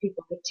tastings,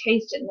 people could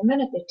taste it. And the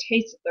minute they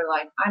taste it, they're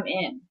like, I'm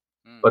in.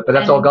 But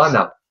that's all gone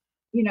now.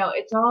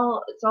 It's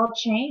all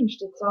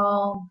changed. It's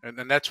all.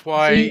 And that's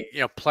why,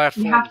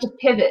 platforms. You have to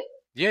pivot.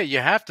 Yeah, you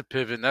have to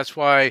pivot. And that's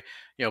why,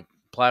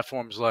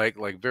 platforms like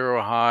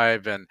Vero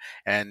Hive and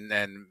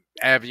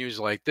avenues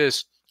like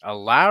this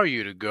allow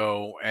you to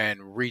go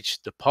and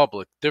reach the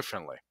public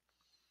differently.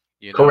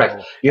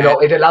 Correct.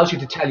 It allows you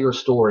to tell your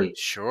story.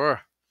 Sure.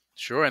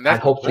 And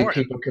that's hopefully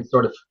important. People can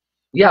sort of,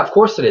 yeah, of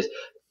course it is.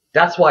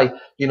 That's why,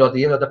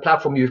 the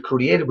platform you've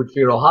created with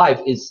Vero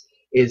Hive is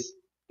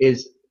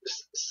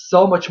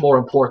so much more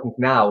important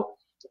now,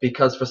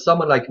 because for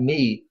someone like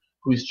me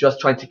who's just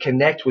trying to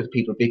connect with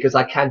people, because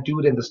I can't do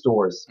it in the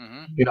stores.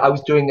 I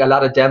was doing a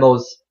lot of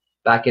demos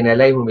back in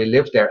LA when we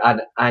lived there,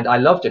 and I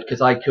loved it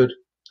because I could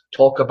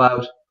talk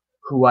about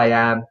who I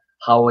am,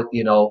 how it,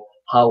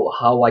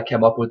 how I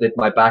came up with it,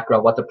 my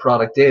background, what the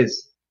product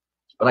is.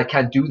 But I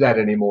can't do that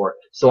anymore.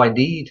 So I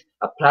need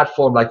a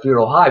platform like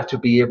Vero Hive to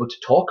be able to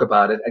talk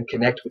about it and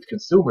connect with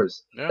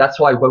consumers. Yeah. That's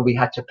why when we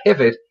had to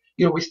pivot,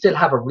 we still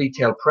have a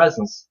retail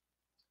presence,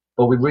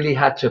 but we really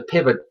had to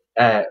pivot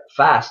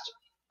fast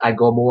and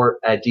go more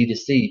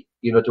D2C,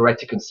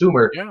 direct to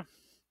consumer,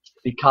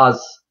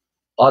 because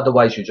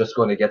otherwise you're just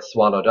going to get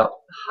swallowed up.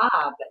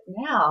 But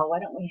now why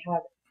don't we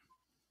have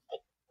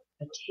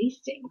a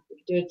tasting? We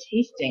could do a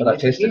tasting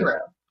with Vero.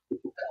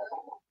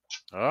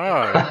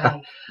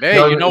 Oh,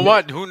 hey, you know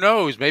what? Who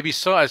knows? Maybe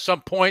at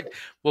some point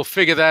we'll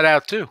figure that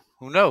out too.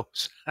 Who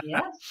knows?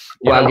 Yes.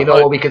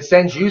 Well, we could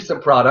send you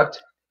some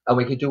product and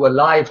we could do a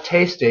live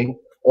tasting,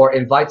 or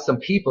invite some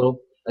people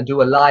and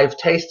do a live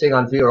tasting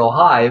on Vero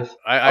Hive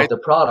of the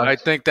product. I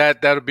think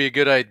that would be a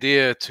good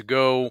idea, to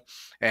go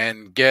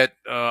and get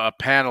a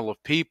panel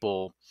of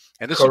people.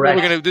 And this Correct.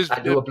 is what we're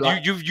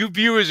going to do. You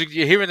viewers,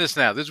 you're hearing this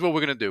now. This is what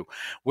we're going to do.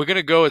 We're going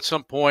to go at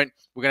some point.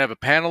 We're going to have a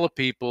panel of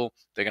people.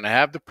 They're going to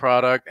have the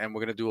product, and we're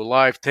going to do a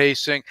live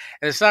tasting.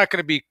 And it's not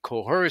going to be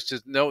coerced.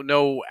 There's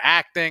no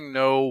acting,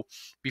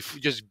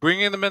 just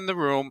bringing them in the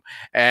room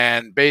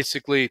and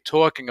basically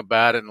talking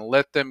about it, and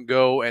let them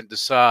go and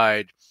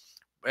decide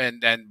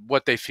and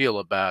what they feel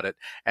about it.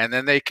 And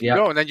then they can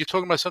go. And then you're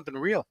talking about something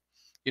real.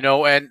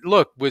 And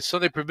look, with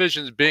Sunday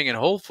Provisions being in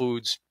Whole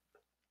Foods,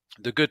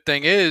 the good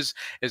thing is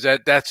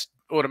that that's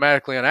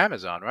automatically on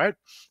Amazon, right?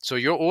 So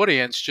your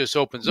audience just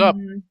opens up.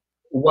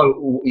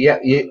 Well, yeah,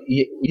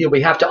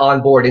 we have to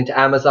onboard into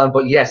Amazon,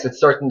 but yes, it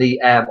certainly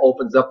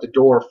opens up the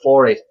door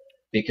for it,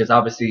 because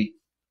obviously,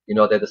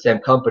 they're the same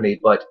company.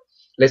 But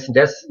listen,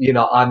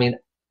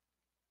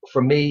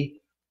 for me,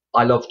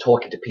 I love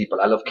talking to people.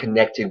 I love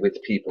connecting with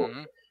people.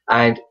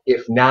 And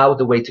if now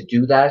the way to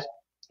do that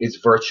is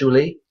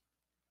virtually,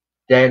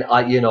 then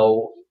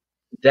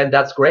then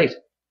that's great.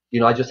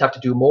 I just have to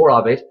do more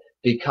of it,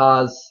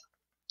 because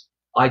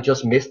I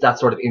just missed that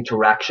sort of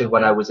interaction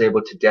when I was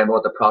able to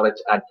demo the product.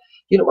 And,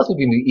 it wasn't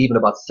even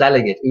about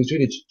selling it. It was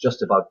really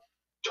just about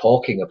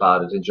talking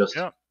about it, and just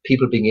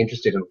people being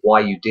interested in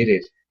why you did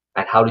it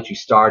and how did you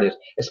start it,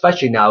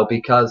 especially now,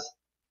 because,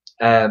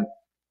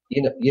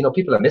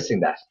 people are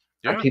missing that.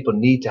 And people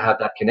need to have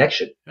that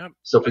connection.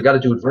 So if we got to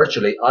do it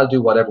virtually, I'll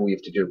do whatever we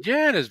have to do.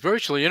 Yeah, and it's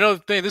virtually.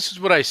 The thing, this is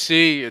what I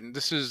see, and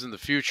this is in the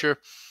future.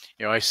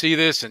 I see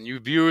this, and you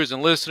viewers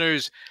and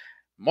listeners,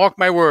 mark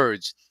my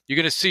words, you're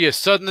going to see a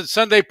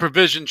Sunday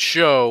Provision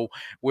show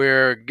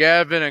where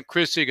Gavan and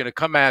Christy are going to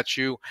come at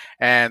you,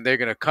 and they're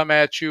going to come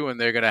at you, and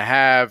they're going to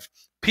have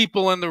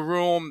people in the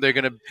room. They're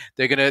going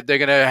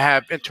to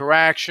have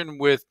interaction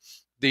with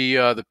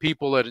the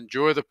people that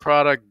enjoy the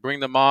product,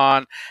 bring them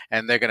on,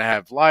 and they're going to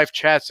have live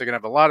chats. They're going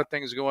to have a lot of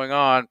things going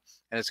on,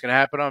 and it's going to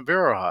happen on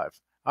Vero Hive.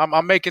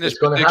 I'm making this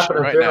prediction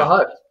right now.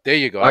 Hive. There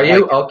you go. Are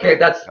you?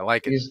 Okay, I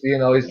like it. He's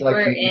like,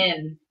 we're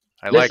in.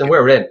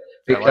 We're in,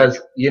 because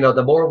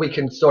the more we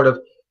can sort of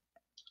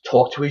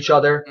talk to each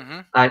other,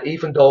 and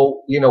even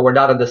though we're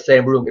not in the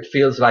same room, it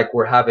feels like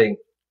we're having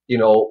a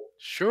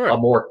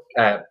more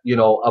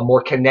a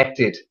more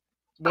connected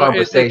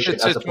conversation.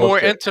 It's more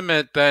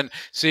intimate than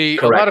a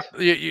lot of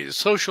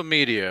social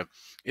media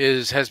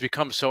has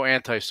become so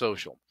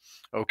antisocial.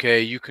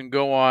 Okay, you can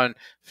go on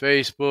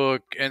Facebook,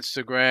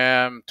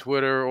 Instagram,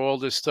 Twitter, all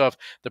this stuff.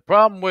 The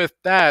problem with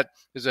that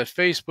is that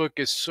Facebook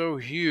is so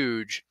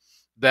huge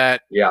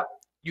that Yeah.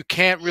 you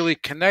can't really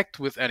connect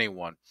with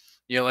anyone.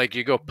 You know, like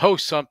you go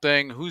post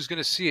something, who's going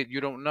to see it? You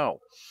don't know.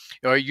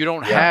 Or you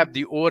don't Yeah. have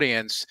the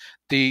audience,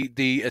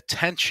 the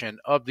attention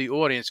of the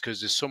audience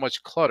because there's so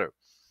much clutter.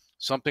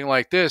 Something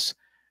like this,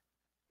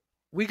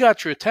 we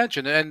got your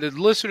attention, and the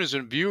listeners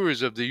and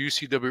viewers of the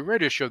UCW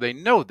Radio Show, they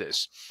know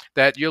this,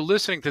 that you're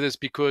listening to this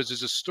because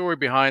there's a story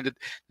behind it,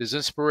 there's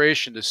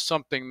inspiration, there's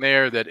something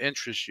there that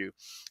interests you.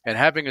 And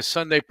having a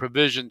Sunday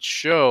Provision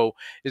show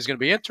is going to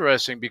be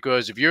interesting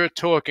because if you're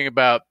talking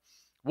about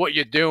what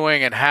you're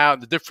doing and how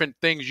the different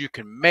things you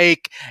can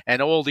make and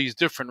all these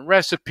different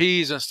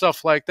recipes and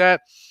stuff like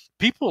that,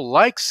 people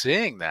like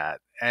seeing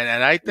that.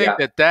 And I think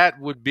Yeah. that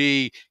would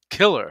be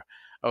killer.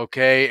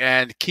 Okay,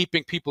 and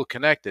keeping people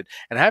connected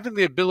and having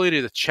the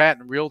ability to chat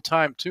in real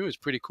time too is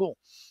pretty cool.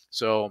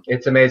 So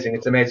It's amazing.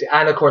 It's amazing.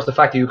 And of course, the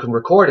fact that you can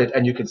record it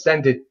and you can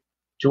send it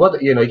to other,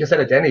 you can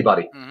send it to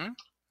anybody. yeah,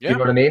 You know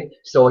what I mean?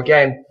 So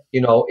again,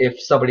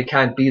 if somebody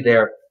can't be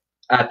there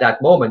at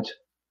that moment,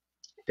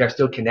 they're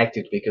still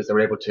connected because they're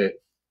able to,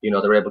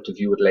 they're able to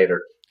view it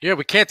later. yeah.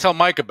 We can't tell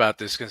Mike about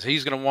this because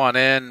he's going to want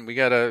in. We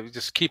got to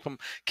just keep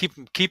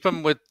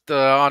him with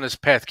on his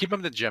path. Keep him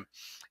in the gym.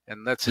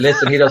 And that's it.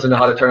 Listen, he doesn't know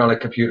how to turn on a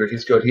computer.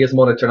 He's good. He doesn't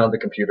want to turn on the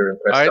computer and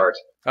press start.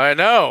 I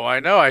know.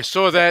 I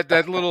saw that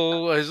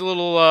little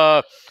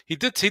he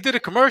did a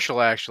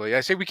commercial actually. I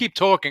say we keep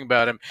talking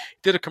about him. He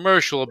did a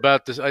commercial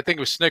about this. I think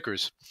it was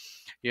Snickers.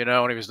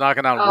 And he was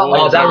knocking on Oh,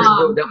 walls. that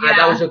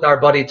yeah. was with our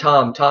buddy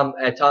Tom. Tom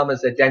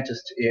is a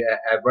dentist,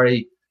 a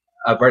very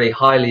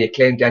highly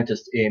acclaimed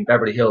dentist in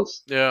Beverly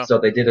Hills. Yeah. So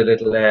they did a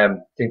little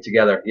thing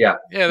together. Yeah.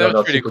 Yeah, that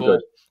was pretty super cool.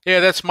 good. Yeah,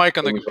 that's Mike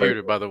on the It was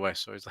computer, very by the way.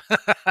 So he's,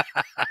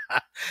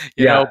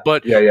 Yeah.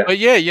 but Yeah. but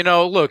yeah,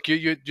 look,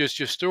 you just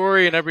your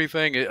story and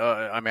everything.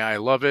 I mean, I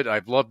love it.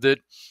 I've loved it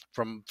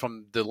from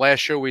the last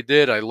show we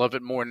did. I love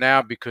it more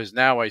now because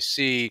now I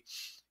see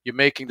you're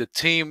making the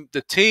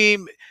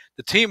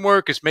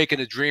teamwork is making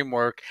the dream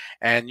work,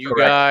 and you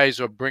Correct. guys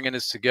are bringing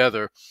this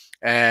together.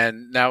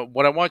 And now,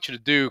 what I want you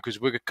to do, because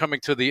we're coming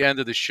to the end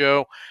of the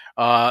show,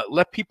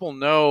 let people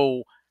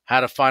know how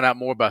to find out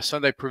more about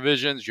Sunday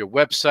Provisions, your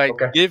website.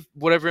 Okay. Give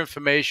whatever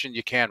information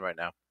you can right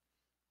now.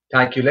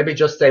 Thank you. Let me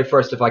just say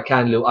first, if I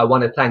can, Lou, I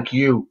want to thank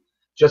you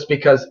just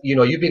because,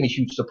 you've been a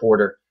huge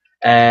supporter.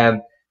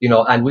 And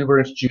we were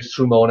introduced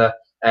through Mona,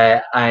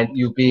 and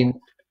you've been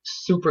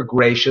super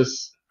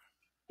gracious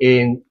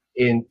in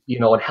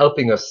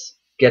helping us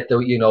get the,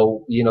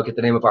 get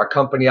the name of our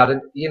company out.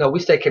 And, we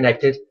stay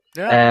connected.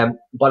 Yeah.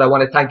 But I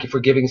want to thank you for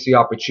giving us the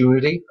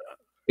opportunity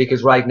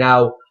because right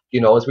now,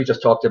 as we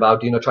just talked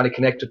about, trying to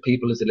connect with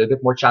people is a little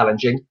bit more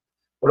challenging.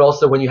 But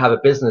also when you have a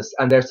business,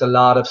 and there's a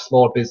lot of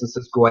small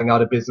businesses going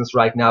out of business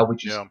right now,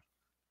 which is,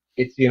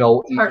 it's,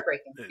 It's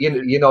heartbreaking.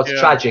 It's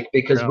tragic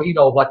because we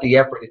know what the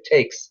effort it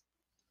takes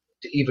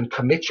to even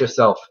commit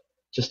yourself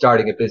to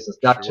starting a business,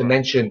 not to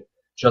mention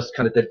just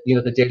kind of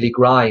the daily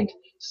grind.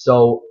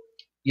 So,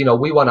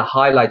 we want to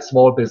highlight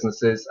small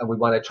businesses and we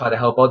want to try to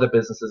help other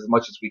businesses as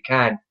much as we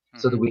can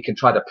so that we can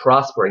try to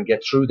prosper and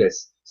get through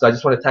this. So I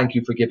just want to thank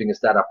you for giving us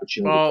that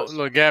opportunity. Well,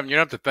 look, Gavin, you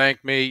don't have to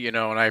thank me, and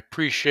I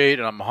appreciate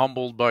and I'm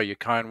humbled by your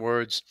kind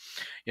words.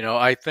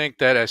 I think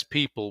that as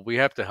people, we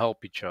have to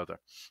help each other.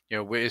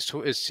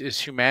 It's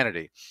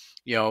humanity.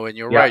 And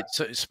you're right.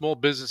 So, small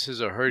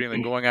businesses are hurting.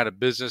 They're going out of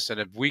business. And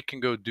if we can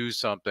go do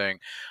something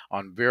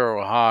on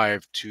Vero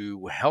Hive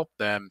to help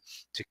them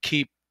to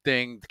keep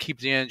the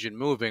engine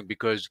moving,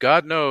 because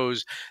God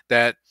knows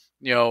that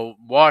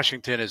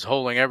Washington is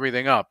holding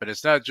everything up, and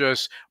it's not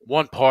just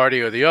one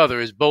party or the other;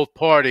 it's both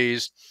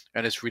parties,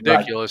 and it's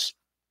ridiculous.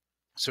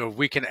 Right. So if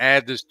we can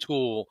add this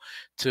tool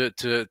to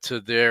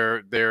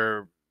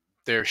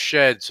their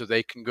shed, so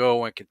they can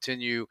go and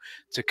continue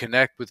to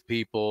connect with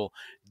people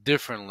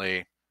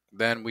differently,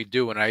 then we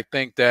do. And I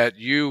think that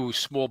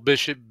small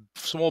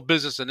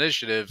business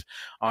initiative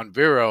on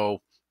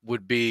Vero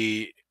would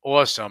be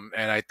awesome,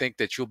 and I think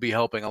that you'll be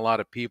helping a lot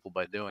of people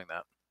by doing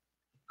that.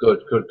 Good.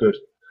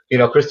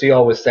 Christy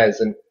always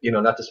says, and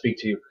not to speak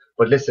to you,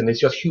 but listen, it's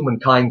just human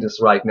kindness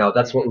right now.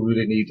 That's what we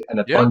really need an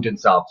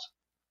abundance of.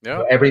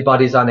 Yeah.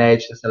 Everybody's on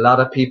edge. There's a lot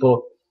of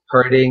people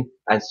hurting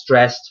and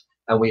stressed,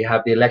 and we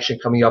have the election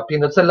coming up.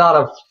 It's a lot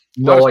of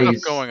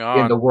noise going on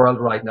in the world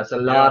right now. There's a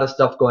lot of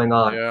stuff going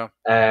on. Yeah.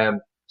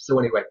 So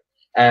anyway,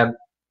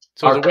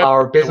 so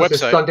our business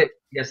is Sunday.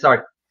 Yeah, sorry.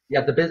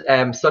 Yeah,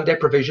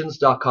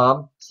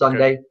 SundayProvisions.com.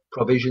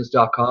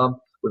 SundayProvisions.com.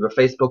 We have a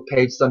Facebook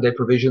page, Sunday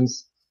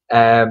Provisions.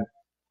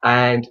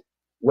 And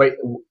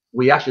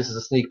we actually, this is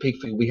a sneak peek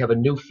for you. We have a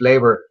new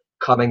flavor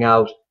coming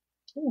out.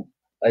 Do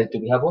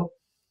we have one?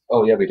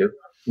 Oh, yeah, we do.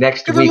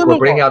 Next week, we're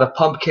bringing out a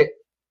pumpkin.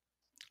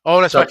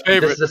 Oh, that's my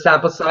favorite. This is a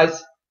sample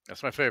size.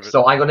 That's my favorite.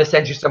 So I'm going to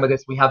send you some of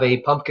this. We have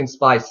a pumpkin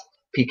spice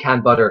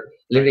pecan butter.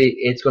 Literally,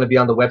 it's going to be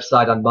on the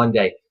website on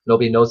Monday.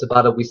 Nobody knows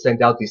about it. We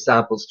send out these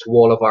samples to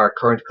all of our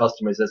current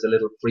customers as a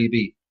little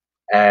freebie.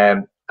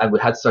 And we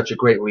had such a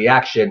great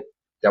reaction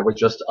that we're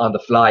just on the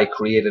fly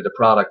created a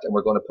product and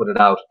we're going to put it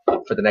out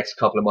for the next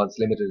couple of months,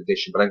 limited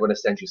edition. But I'm going to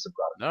send you some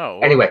product. No.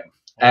 Anyway,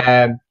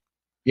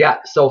 yeah.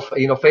 So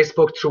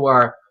Facebook through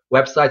our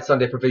website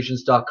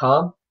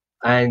sundayprovisions.com,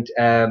 and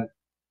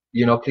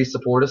please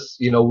support us.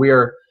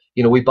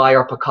 We buy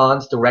our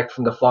pecans direct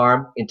from the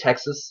farm in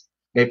Texas.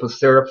 Maple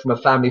syrup from a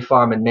family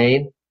farm in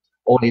Maine.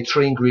 Only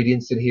 3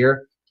 ingredients in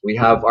here. We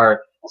have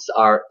our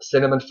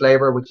cinnamon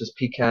flavor, which is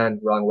pecan,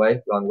 wrong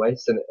way,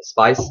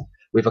 spice.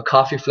 We have a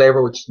coffee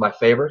flavor, which is my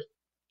favorite.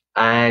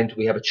 And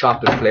we have a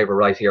chocolate flavor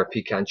right here,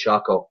 pecan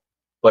choco.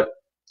 But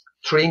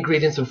 3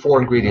 ingredients and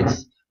 4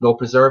 ingredients. No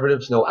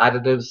preservatives, no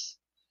additives.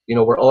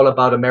 We're all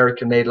about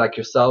American made like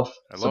yourself,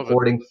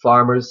 supporting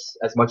farmers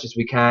as much as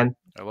we can.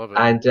 I love it.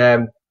 And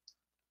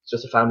it's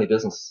just a family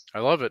business. I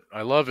love it.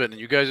 And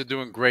you guys are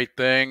doing great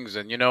things.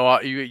 And, you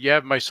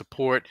have my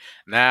support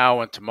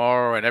now and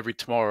tomorrow and every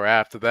tomorrow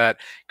after that,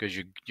 because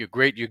you're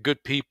great. You're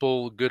good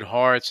people, good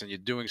hearts, and you're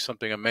doing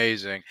something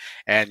amazing.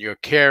 And your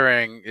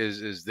caring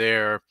is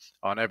there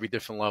on every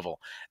different level.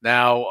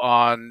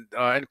 Now,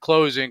 in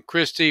closing,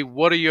 Christy,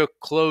 what are your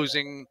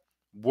closing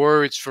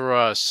words for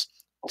us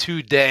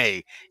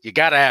today? You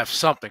got to have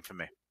something for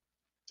me.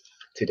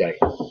 Today.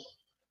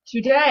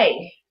 You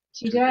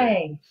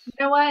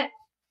know what?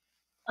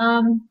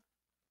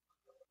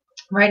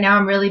 Right now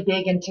I'm really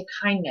big into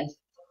kindness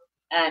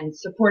and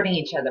supporting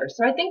each other.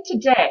 So I think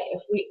today,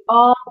 if we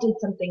all did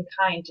something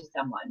kind to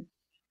someone,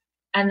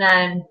 and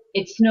then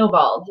it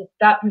snowballed, if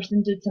that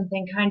person did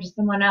something kind to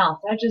someone else,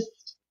 I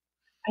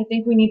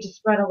think we need to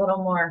spread a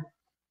little more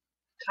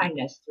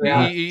kindness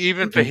throughout.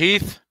 Even for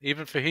Heath?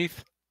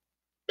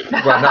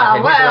 Well, not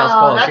him.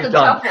 Well, that's a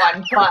tough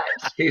one, but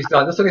he's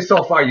done. There's only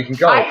so far you can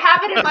go. I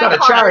have it in my heart.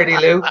 It's not a charity,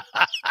 Lou.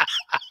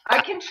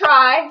 I can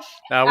try.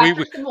 Now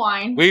after some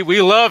wine.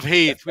 We love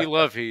Heath. We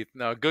love Heath.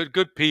 No,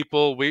 good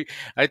people.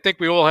 I think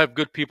we all have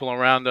good people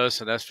around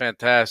us, and that's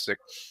fantastic.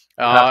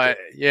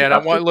 And I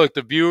want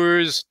the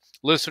viewers,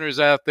 listeners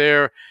out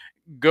there,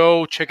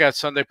 go check out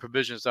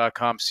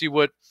SundayProvisions.com. See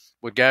what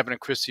Gavan and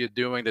Christy are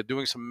doing. They're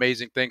doing some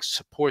amazing things.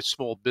 Support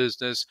small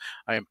business.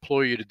 I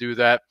implore you to do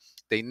that.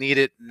 They need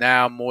it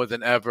now more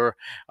than ever,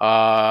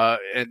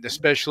 and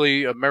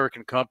especially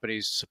American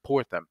companies.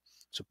 Support them.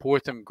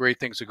 Great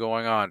things are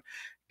going on.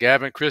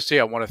 Gavan, Christy,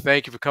 I want to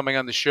thank you for coming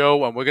on the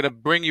show, and we're going to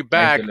bring you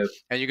back,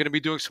 and you're going to be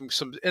doing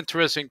some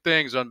interesting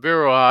things on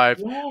Vero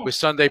Hive with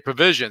Sunday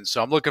Provisions.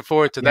 So I'm looking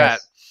forward to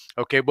that.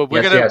 Okay, but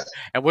we're gonna have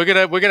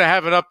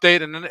an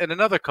update in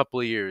another couple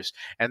of years,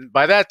 and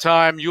by that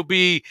time you'll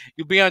be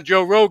on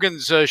Joe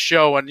Rogan's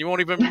show, and you won't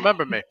even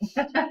remember me.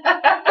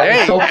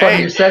 It's so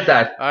funny you said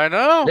that. I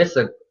know.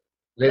 Listen.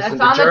 That's on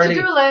the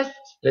to-do list.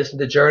 Listen,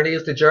 the journey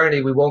is the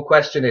journey. We won't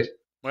question it.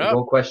 Well, we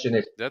won't question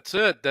it. That's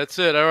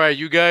it. All right,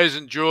 you guys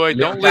enjoy.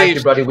 Don't leave. Thank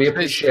you, buddy. We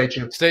appreciate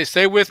you.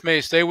 Stay with me.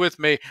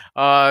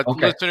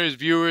 Listeners,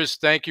 viewers,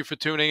 thank you for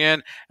tuning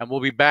in, and we'll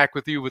be back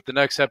with you with the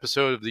next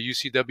episode of the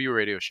UCW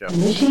Radio Show.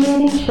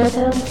 Initiating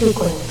shutdown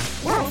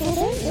sequence. You're listening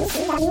to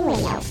UCW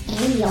Radio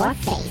in your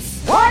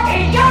face. What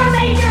is your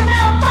major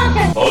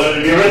malfunction? So let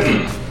it be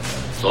written.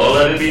 So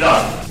let it be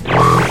done.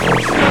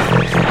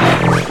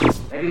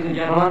 Ladies and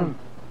gentlemen,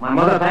 my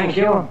mother thanks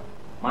you,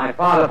 my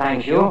father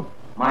thanks you,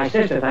 my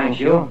sister thanks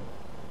you,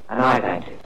 and I thank you.